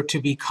you were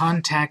to be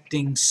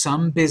contacting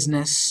some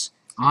business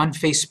on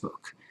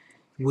Facebook,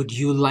 would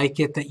you like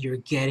it that you're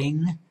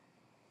getting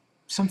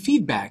some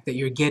feedback, that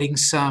you're getting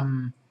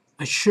some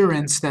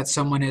assurance that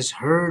someone has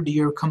heard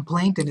your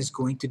complaint and is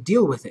going to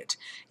deal with it?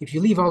 If you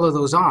leave all of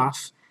those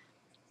off,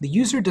 the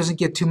user doesn't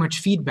get too much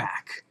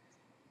feedback.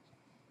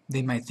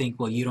 They might think,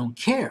 well, you don't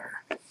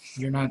care.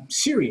 You're not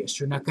serious.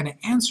 You're not going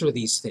to answer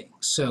these things.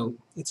 So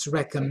it's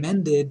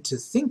recommended to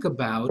think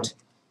about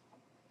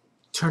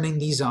turning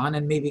these on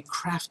and maybe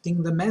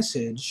crafting the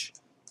message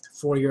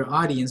for your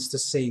audience to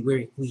say,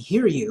 we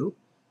hear you,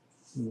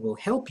 we will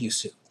help you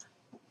soon.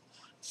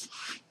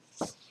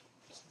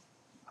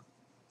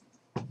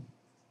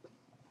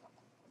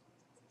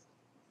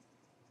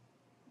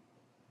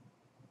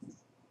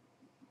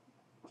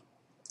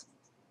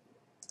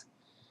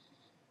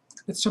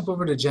 Let's jump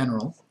over to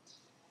general.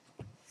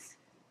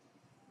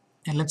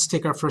 And let's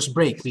take our first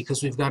break,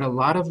 because we've got a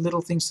lot of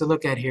little things to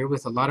look at here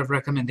with a lot of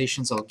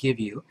recommendations I'll give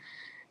you.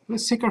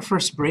 Let's take our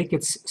first break.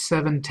 It's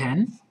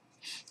 7:10.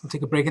 We'll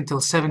take a break until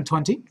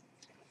 7:20,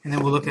 and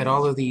then we'll look at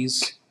all of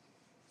these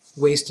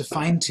ways to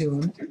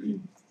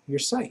fine-tune your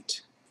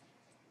site.